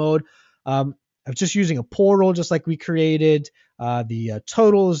layout mode, I'm just using a portal just like we created. The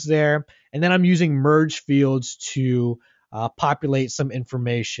total is there. And then I'm using merge fields to populate some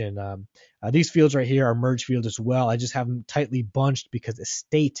information. These fields right here are merge fields as well. I just have them tightly bunched because the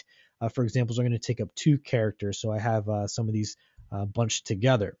state, for example, is going to take up 2 characters. So I have some of these bunched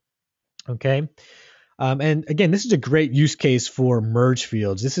together, okay? And again, this is a great use case for merge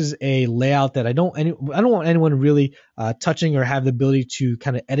fields. This is a layout that I don't want anyone really touching or have the ability to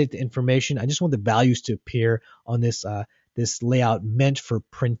kind of edit the information. I just want the values to appear on this this layout meant for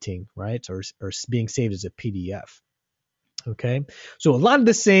printing, right? Or being saved as a PDF. Okay, so a lot of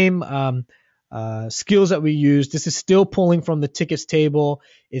the same skills that we use. This is still pulling from the tickets table.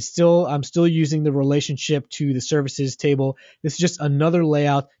 I'm still using the relationship to the services table. This is just another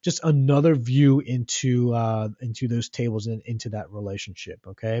layout, just another view into those tables and into that relationship.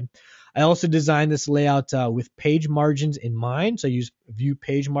 Okay, I also designed this layout with page margins in mind. So I use view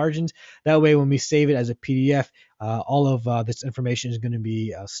page margins. That way, when we save it as a PDF, all of this information is going to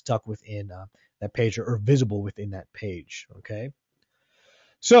be stuck within that page or visible within that page. Okay,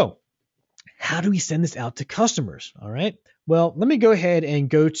 so how do we send this out to customers? All right. Well, let me go ahead and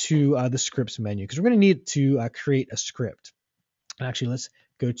go to the scripts menu because we're going to need to create a script. Actually, let's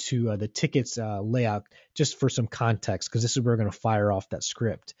go to the tickets layout just for some context because this is where we're going to fire off that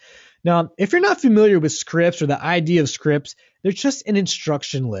script. Now, if you're not familiar with scripts or the idea of scripts, they're just an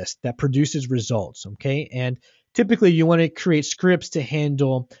instruction list that produces results. Okay. And typically you want to create scripts to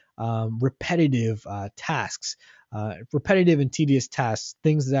handle repetitive tasks. Repetitive and tedious tasks,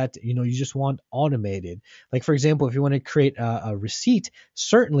 things that you just want automated. Like for example, if you want to create a receipt,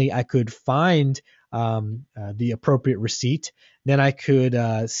 certainly I could find the appropriate receipt. Then I could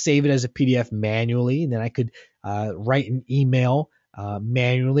save it as a PDF manually. And then I could write an email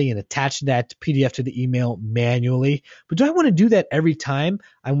manually and attach that PDF to the email manually. But do I want to do that every time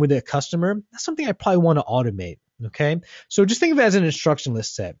I'm with a customer? That's something I probably want to automate. Okay, so just think of it as an instruction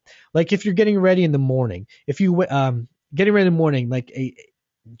list set. Like if you're getting ready in the morning, if you getting ready in the morning,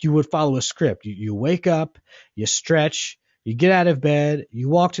 you would follow a script. You wake up, you stretch, you get out of bed, you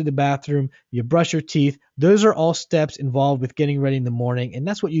walk to the bathroom, you brush your teeth. Those are all steps involved with getting ready in the morning, and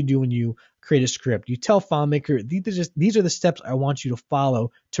that's what you do when you create a script. You tell FileMaker these are the steps I want you to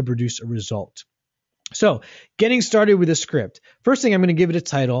follow to produce a result. So getting started with a script. First thing, I'm going to give it a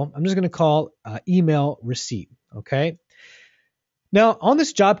title. I'm just going to call email receipt. Okay. Now on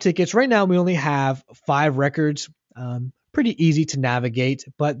this job tickets, right now we only have 5 records. Pretty easy to navigate,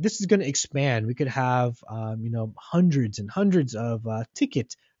 but this is going to expand. We could have hundreds and hundreds of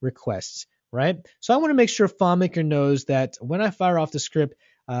ticket requests right? So I want to make sure FileMaker knows that when I fire off the script,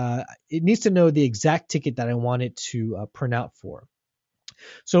 it needs to know the exact ticket that I want it to print out for.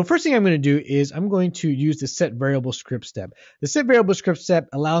 So first thing I'm going to do is I'm going to use the set variable script step. The set variable script step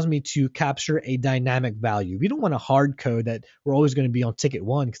allows me to capture a dynamic value. We don't want to hard code that we're always going to be on ticket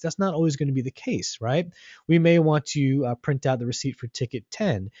 1 because that's not always going to be the case, right? We may want to print out the receipt for ticket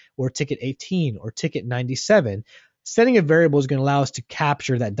 10 or ticket 18 or ticket 97. Setting a variable is going to allow us to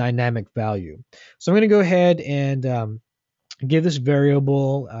capture that dynamic value. So I'm going to go ahead and give this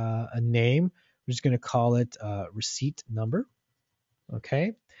variable a name. We're just going to call it receipt number.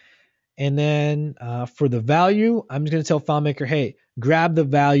 Okay. And then for the value, I'm just going to tell FileMaker, hey, grab the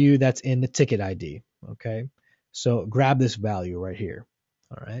value that's in the ticket ID. Okay. So grab this value right here.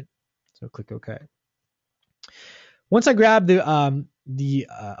 All right. So click OK. Once I grab the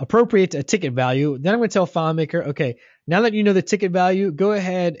appropriate ticket value, then I'm going to tell FileMaker, okay, now that you know the ticket value, go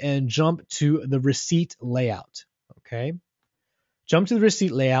ahead and jump to the receipt layout. Okay. Jump to the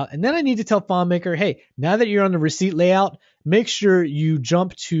receipt layout, and then I need to tell FileMaker, hey, now that you're on the receipt layout, make sure you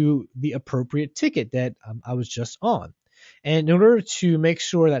jump to the appropriate ticket that I was just on. And in order to make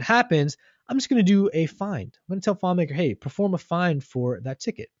sure that happens, I'm just going to do a find. I'm going to tell FileMaker, hey, perform a find for that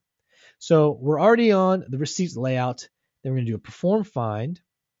ticket. So we're already on the receipts layout. Then we're going to do a perform find.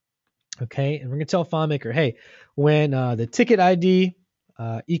 Okay, and we're going to tell FileMaker, hey, when the ticket ID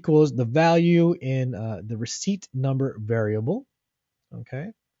equals the value in the receipt number variable,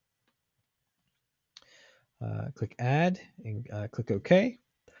 okay. Click add and click OK.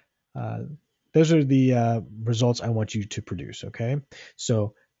 Those are the results I want you to produce, okay?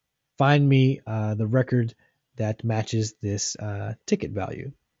 So find me the record that matches this ticket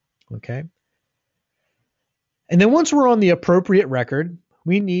value, okay? And then once we're on the appropriate record,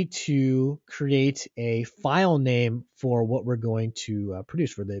 we need to create a file name for what we're going to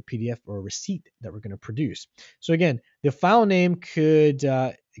produce, for the PDF or receipt that we're going to produce. So again, the file name could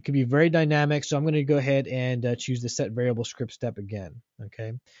it could be very dynamic. So I'm going to go ahead and choose the set variable script step again.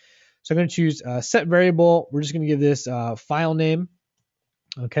 Okay. So I'm going to choose set variable. We're just going to give this file name.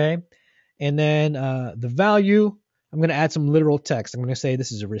 Okay. And then the value, I'm going to add some literal text. I'm going to say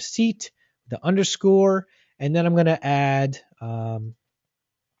this is a receipt, the underscore, and then I'm going to add, I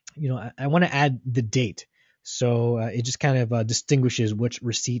want to add the date. So it just kind of distinguishes which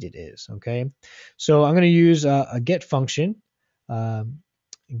receipt it is. Okay. So I'm going to use a get function,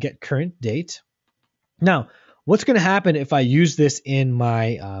 get current date. Now, what's going to happen if I use this in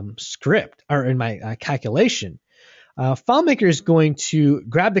my script or in my calculation? FileMaker is going to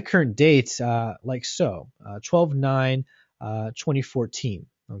grab the current date like so, 12/9/2014.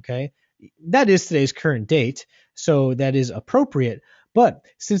 Okay, that is today's current date, so that is appropriate. But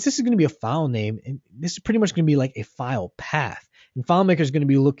since this is going to be a file name, and this is pretty much going to be like a file path, and FileMaker is going to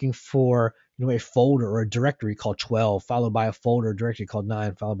be looking for a folder or a directory called 12, followed by a folder directory called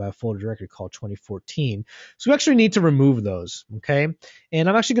 9, followed by a folder directory called 2014. So we actually need to remove those, okay? And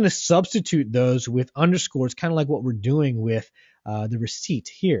I'm actually going to substitute those with underscores, kind of like what we're doing with the receipt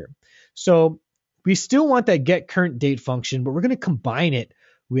here. So we still want that get current date function, but we're going to combine it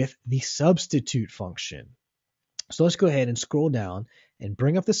with the substitute function. So let's go ahead and scroll down and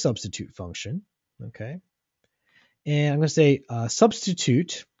bring up the substitute function, okay? And I'm going to say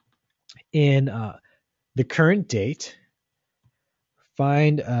substitute in the current date,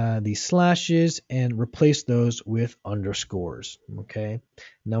 find the slashes and replace those with underscores, okay?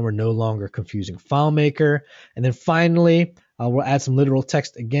 Now we're no longer confusing FileMaker. And then finally, we'll add some literal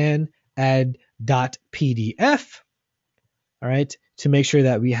text again, add .pdf, all right, to make sure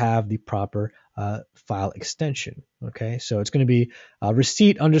that we have the proper file extension. Okay, so it's going to be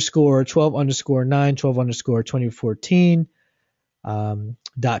receipt underscore 12 underscore 9 12 underscore 2014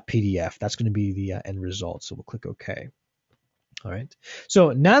 .pdf. That's going to be the end result. So we'll click OK. All right.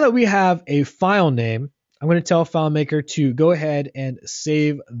 So now that we have a file name, I'm going to tell FileMaker to go ahead and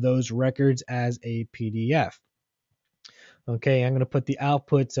save those records as a PDF. Okay, I'm going to put the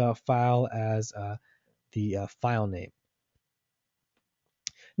output file as the file name.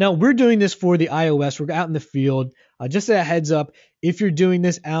 Now, we're doing this for the iOS. We're out in the field. Just a heads up, if you're doing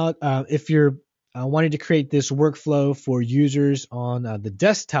this out, if you're wanting to create this workflow for users on the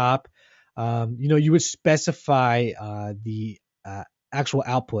desktop, you would specify the actual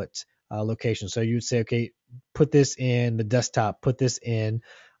output location. So you would say, okay, put this in the desktop, put this in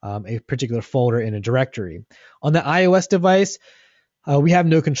a particular folder in a directory. On the iOS device, we have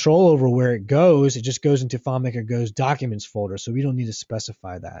no control over where it goes. It just goes into FileMaker Go's documents folder, so we don't need to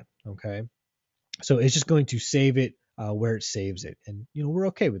specify that, okay? So it's just going to save it where it saves it, and we're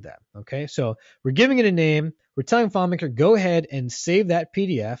okay with that, okay? So we're giving it a name. We're telling FileMaker, go ahead and save that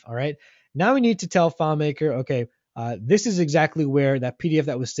PDF, all right? Now we need to tell FileMaker, okay, this is exactly where that PDF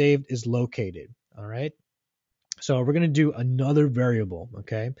that was saved is located. All right. So we're going to do another variable,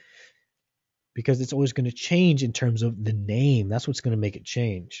 okay? Because it's always going to change in terms of the name. That's what's going to make it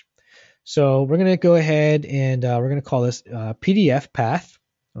change. So we're going to go ahead and we're going to call this PDF path,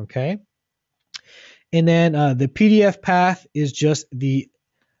 okay? And then the PDF path is just the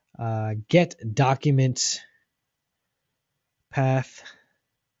get documents path,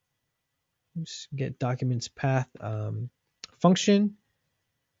 get documents path function,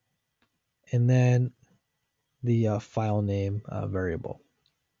 and then the file name variable,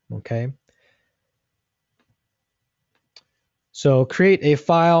 okay? So create a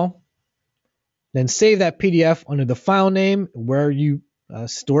file, then save that PDF under the file name where you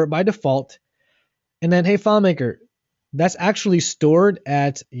store it by default. And then, hey, FileMaker, that's actually stored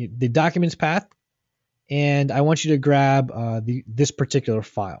at the documents path. And I want you to grab this particular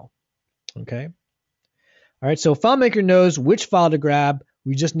file. Okay. All right. So FileMaker knows which file to grab.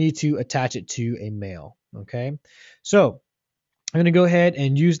 We just need to attach it to a mail. Okay. So I'm going to go ahead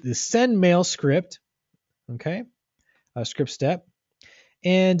and use the send mail script. Okay. Script step.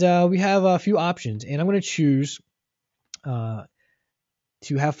 And we have a few options. And I'm going to choose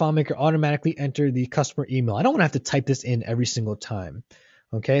to have FileMaker automatically enter the customer email. I don't want to have to type this in every single time.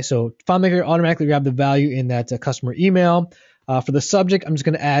 Okay, so FileMaker automatically grab the value in that customer email. For the subject, I'm just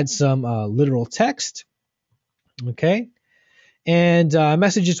going to add some literal text. Okay, and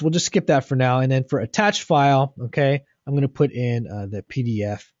messages, we'll just skip that for now. And then for attached file, okay, I'm going to put in the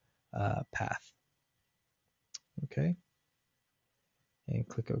PDF path. Okay, and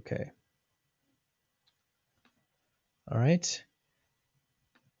click OK. All right.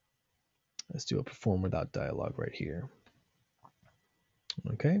 Let's do a perform without dialog right here.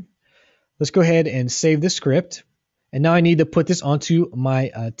 Okay. Let's go ahead and save the script. And now I need to put this onto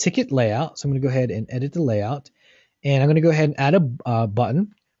my ticket layout. So I'm going to go ahead and edit the layout. And I'm going to go ahead and add a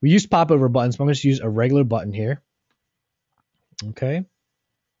button. We use popover buttons, but I'm going to use a regular button here. Okay.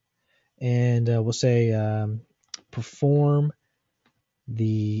 And we'll say perform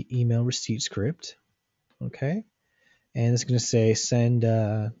the email receipt script. Okay. And it's going to say send,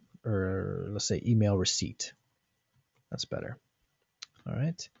 or let's say email receipt. That's better. All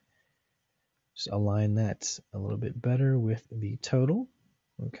right. Just align that a little bit better with the total.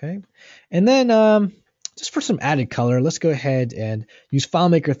 Okay. And then just for some added color, let's go ahead and use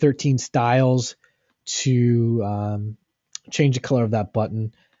FileMaker 13 styles to change the color of that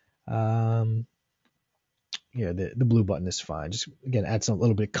button. Yeah, the blue button is fine. Just, again, add some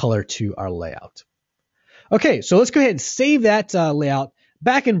little bit of color to our layout. Okay, so let's go ahead and save that layout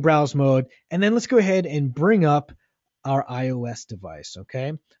back in browse mode, and then let's go ahead and bring up our iOS device,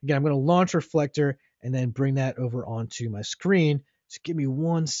 okay? Again, I'm going to launch Reflector and then bring that over onto my screen. Just give me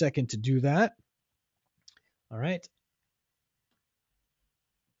 1 second to do that. All right.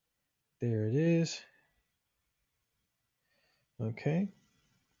 There it is. Okay.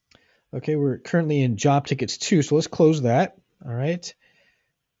 Okay, we're currently in job tickets 2, so let's close that. All right.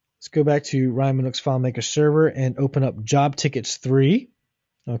 Let's go back to Ryan Minook's FileMaker server and open up job tickets 3.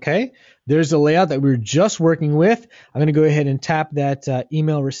 Okay, there's the layout that we were just working with. I'm going to go ahead and tap that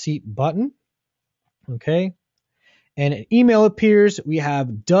email receipt button. Okay, and an email appears. We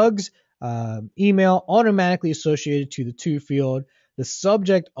have Doug's email automatically associated to the to field. The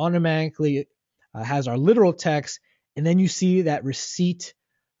subject automatically has our literal text, and then you see that receipt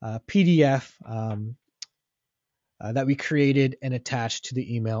PDF that we created and attached to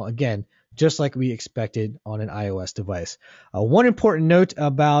the email. Again, just like we expected on an iOS device. One important note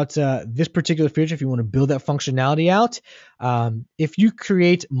about this particular feature, if you want to build that functionality out, if you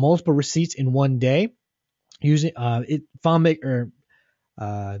create multiple receipts in one day, using FileMaker,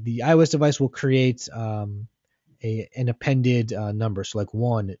 the iOS device will create an appended number, so like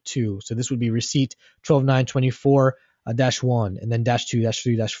 1, 2. So this would be receipt 12/9/24 -1, and then -2,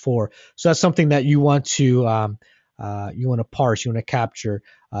 -3, -4. So that's something that you want to parse, you want to capture.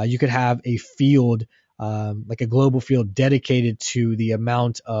 You could have a field, like a global field dedicated to the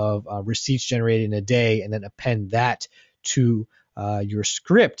amount of receipts generated in a day, and then append that to your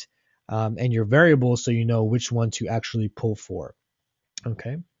script and your variables so you know which one to actually pull for.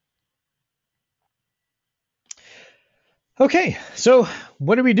 Okay. Okay, so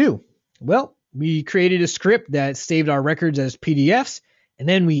what do we do? Well, we created a script that saved our records as PDFs, and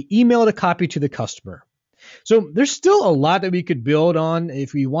then we emailed a copy to the customer. So there's still a lot that we could build on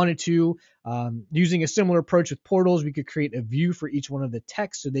if we wanted to. Using a similar approach with portals, we could create a view for each one of the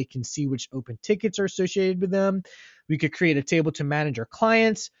texts so they can see which open tickets are associated with them. We could create a table to manage our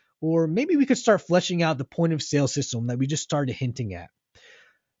clients, or maybe we could start fleshing out the point of sale system that we just started hinting at.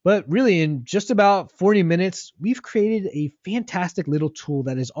 But really, in just about 40 minutes, we've created a fantastic little tool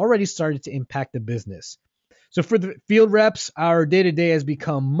that has already started to impact the business. So for the field reps, our day-to-day has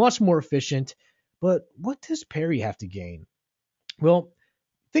become much more efficient. But what does Perry have to gain? Well,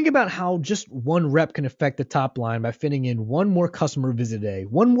 think about how just one rep can affect the top line by fitting in one more customer visit a day,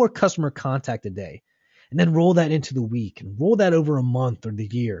 one more customer contact a day, and then roll that into the week and roll that over a month or the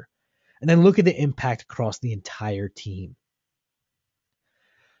year, and then look at the impact across the entire team.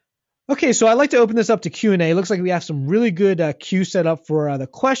 Okay, so I'd like to open this up to Q&A. Looks like we have some really good queue set up for the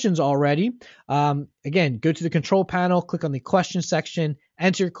questions already. Again, go to the control panel, click on the question section,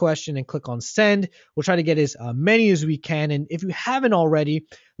 enter your question, and click on send. We'll try to get as many as we can. And if you haven't already,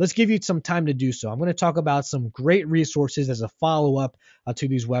 let's give you some time to do so. I'm going to talk about some great resources as a follow-up to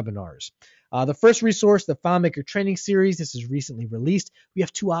these webinars. The first resource, the FileMaker Training Series, this is recently released. We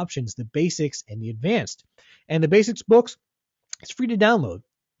have two options, the Basics and the Advanced. And the Basics books, it's free to download.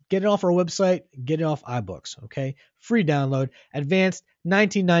 Get it off our website, get it off iBooks, okay? Free download. Advanced,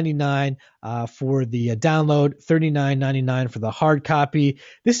 $19.99 for the download, $39.99 for the hard copy.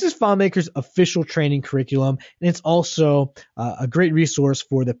 This is FileMaker's official training curriculum, and it's also a great resource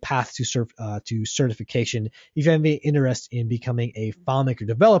for the path to certification if you have any interest in becoming a FileMaker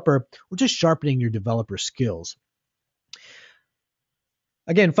developer or just sharpening your developer skills.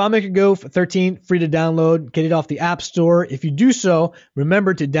 Again, FileMaker Go 13, free to download. Get it off the App Store. If you do so,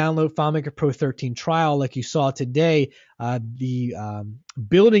 remember to download FileMaker Pro 13 trial like you saw today. The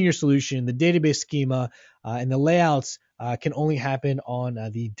building your solution, the database schema, and the layouts can only happen on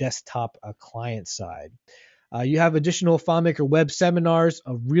the desktop client side. You have additional FileMaker web seminars,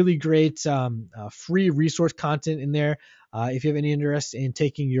 a really great free resource content in there. If you have any interest in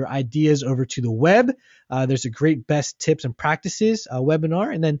taking your ideas over to the web, there's a great best tips and practices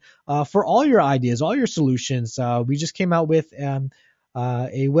webinar. And then for all your ideas, all your solutions, we just came out with a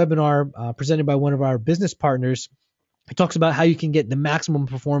webinar presented by one of our business partners. It talks about how you can get the maximum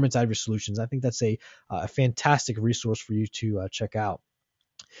performance out of your solutions. I think that's a fantastic resource for you to check out.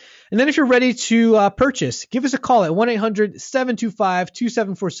 And then if you're ready to purchase, give us a call at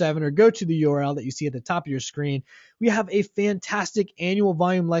 1-800-725-2747 or go to the URL that you see at the top of your screen. We have a fantastic annual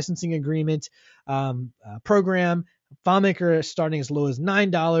volume licensing agreement program. FileMaker starting as low as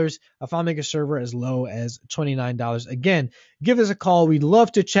 $9, a FileMaker server as low as $29. Again, give us a call. We'd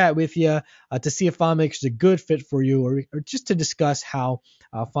love to chat with you to see if FileMaker is a good fit for you or just to discuss how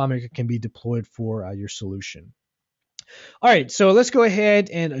FileMaker can be deployed for your solution. All right, so let's go ahead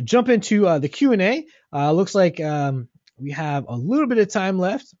and jump into the Q&A. Looks like we have a little bit of time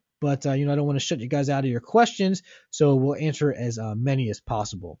left, but I don't want to shut you guys out of your questions, so we'll answer as many as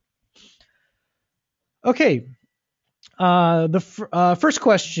possible. Okay, the first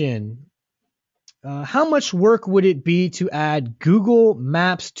question. How much work would it be to add Google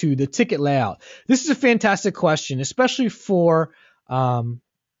Maps to the ticket layout? This is a fantastic question, especially for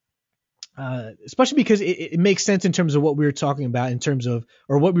especially because it makes sense in terms of what we were talking about in terms of,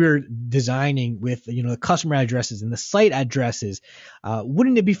 or what we were designing with, the customer addresses and the site addresses.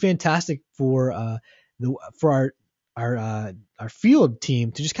 Wouldn't it be fantastic for our field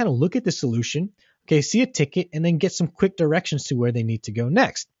team to just kind of look at the solution, okay, see a ticket, and then get some quick directions to where they need to go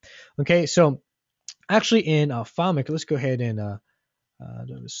next. Okay, so actually in FileMaker, let's go ahead and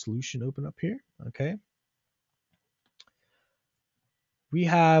do the solution open up here. Okay. We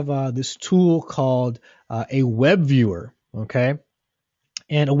have this tool called a web viewer, okay?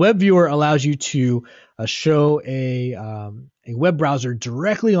 And a web viewer allows you to show a web browser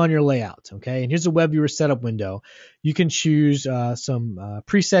directly on your layout, okay? And here's a web viewer setup window. You can choose some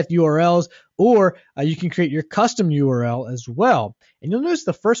preset URLs, or you can create your custom URL as well. And you'll notice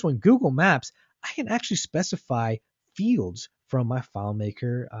the first one, Google Maps, I can actually specify fields from my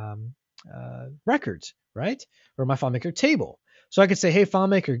FileMaker records, right? Or my FileMaker table. So I could say, hey,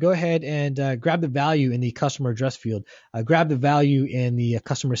 FileMaker, go ahead and grab the value in the customer address field, grab the value in the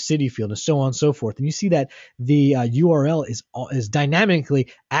customer city field, and so on and so forth. And you see that the URL is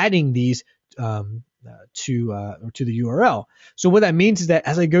dynamically adding these to the URL. So what that means is that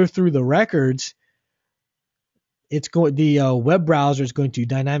as I go through the records, the web browser is going to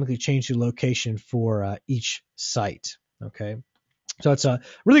dynamically change the location for each site. Okay. So it's a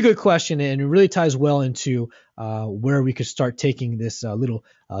really good question, and it really ties well into where we could start taking this little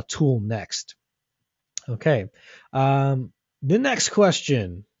tool next. Okay. The next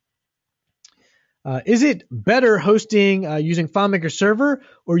question. Is it better hosting using FileMaker Server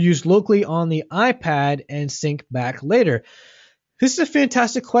or use locally on the iPad and sync back later? This is a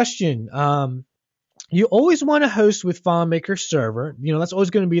fantastic question. You always want to host with FileMaker Server. That's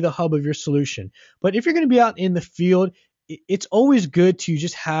always going to be the hub of your solution. But if you're going to be out in the field, it's always good to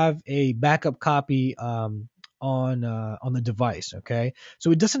just have a backup copy on the device. Okay,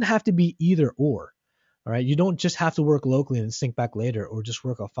 so it doesn't have to be either or. All right, you don't just have to work locally and sync back later, or just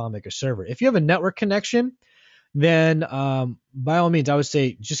work on FileMaker server. If you have a network connection, then by all means, I would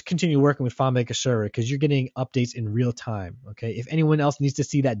say just continue working with FileMaker server because you're getting updates in real time. Okay, if anyone else needs to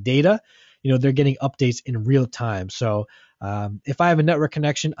see that data, they're getting updates in real time. So if I have a network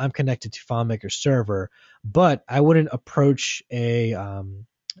connection, I'm connected to FileMaker server, but I wouldn't approach a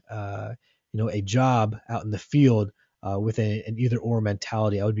job out in the field with an either or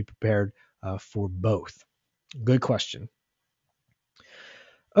mentality. I would be prepared for both. Good question.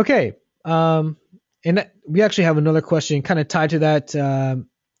 Okay. We actually have another question kind of tied to that.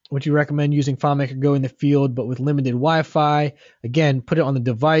 Would you recommend using FileMaker Go in the field, but with limited Wi-Fi? Again, put it on the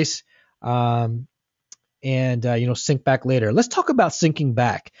device and sync back later. Let's talk about syncing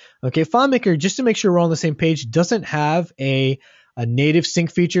back. Okay, FileMaker, just to make sure we're all on the same page, doesn't have a native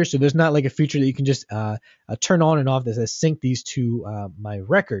sync feature. So there's not like a feature that you can just turn on and off that says sync these to my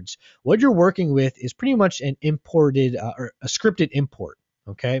records. What you're working with is pretty much an imported or a scripted import.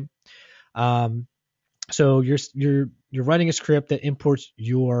 Okay. So you're writing a script that imports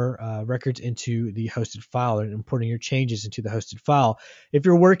your records into the hosted file and importing your changes into the hosted file. If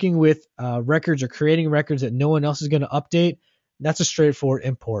you're working with records or creating records that no one else is going to update, that's a straightforward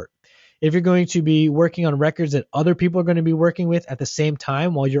import. If you're going to be working on records that other people are going to be working with at the same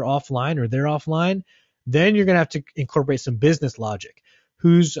time while you're offline or they're offline, then you're going to have to incorporate some business logic.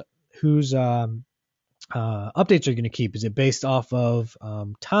 Whose updates are you going to keep? Is it based off of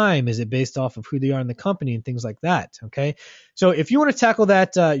time? Is it based off of who they are in the company and things like that? Okay. So if you want to tackle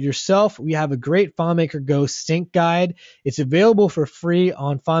that yourself, we have a great FileMaker Go sync guide. It's available for free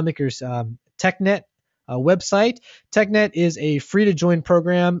on FileMaker's TechNet website. TechNet is a free to join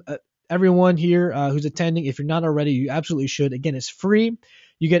program. Everyone here who's attending, if you're not already, you absolutely should. Again, it's free.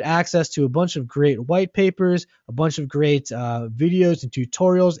 You get access to a bunch of great white papers, a bunch of great videos and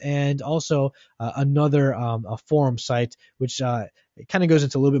tutorials, and also another a forum site, which it kind of goes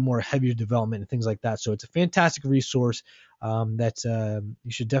into a little bit more heavier development and things like that. So it's a fantastic resource that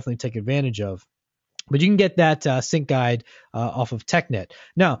you should definitely take advantage of. But you can get that sync guide off of TechNet.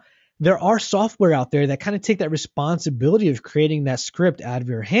 Now, there are software out there that kind of take that responsibility of creating that script out of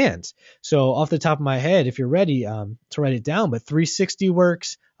your hands. So off the top of my head, if you're ready to write it down, but 360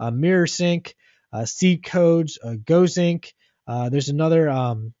 works, Mirror Sync, Seed Codes, GoSync. There's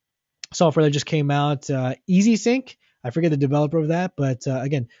another software that just came out, EasySync. I forget the developer of that, but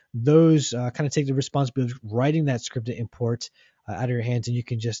again, those kind of take the responsibility of writing that scripted import out of your hands, and you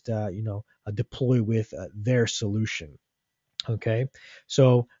can just deploy with their solution. Okay,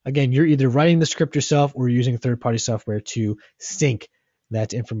 so again, you're either writing the script yourself or using third-party software to sync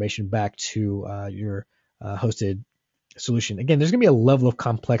that information back to your hosted solution. Again, there's going to be a level of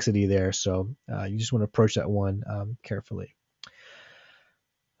complexity there, so you just want to approach that one carefully.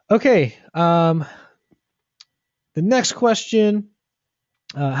 Okay, the next question: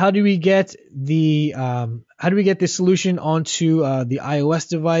 how do we get the solution onto the iOS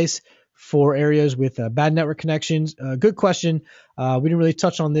device for areas with bad network connections? Good question. We didn't really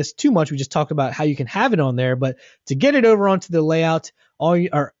touch on this too much. We just talked about how you can have it on there, but to get it over onto the layout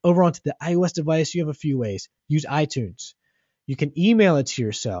or over onto the iOS device, you have a few ways. Use iTunes. You can email it to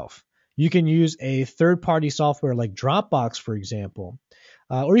yourself. You can use a third-party software like Dropbox, for example,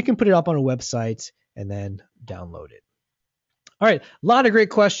 or you can put it up on a website and then download it. All right, a lot of great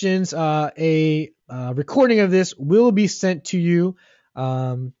questions. A recording of this will be sent to you.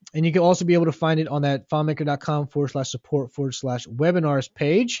 And you can also be able to find it on that FileMaker.com/support/webinars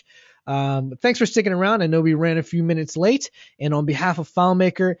page. Thanks for sticking around. I know we ran a few minutes late. And on behalf of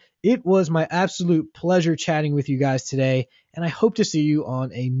FileMaker, it was my absolute pleasure chatting with you guys today. And I hope to see you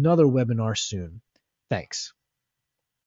on another webinar soon. Thanks.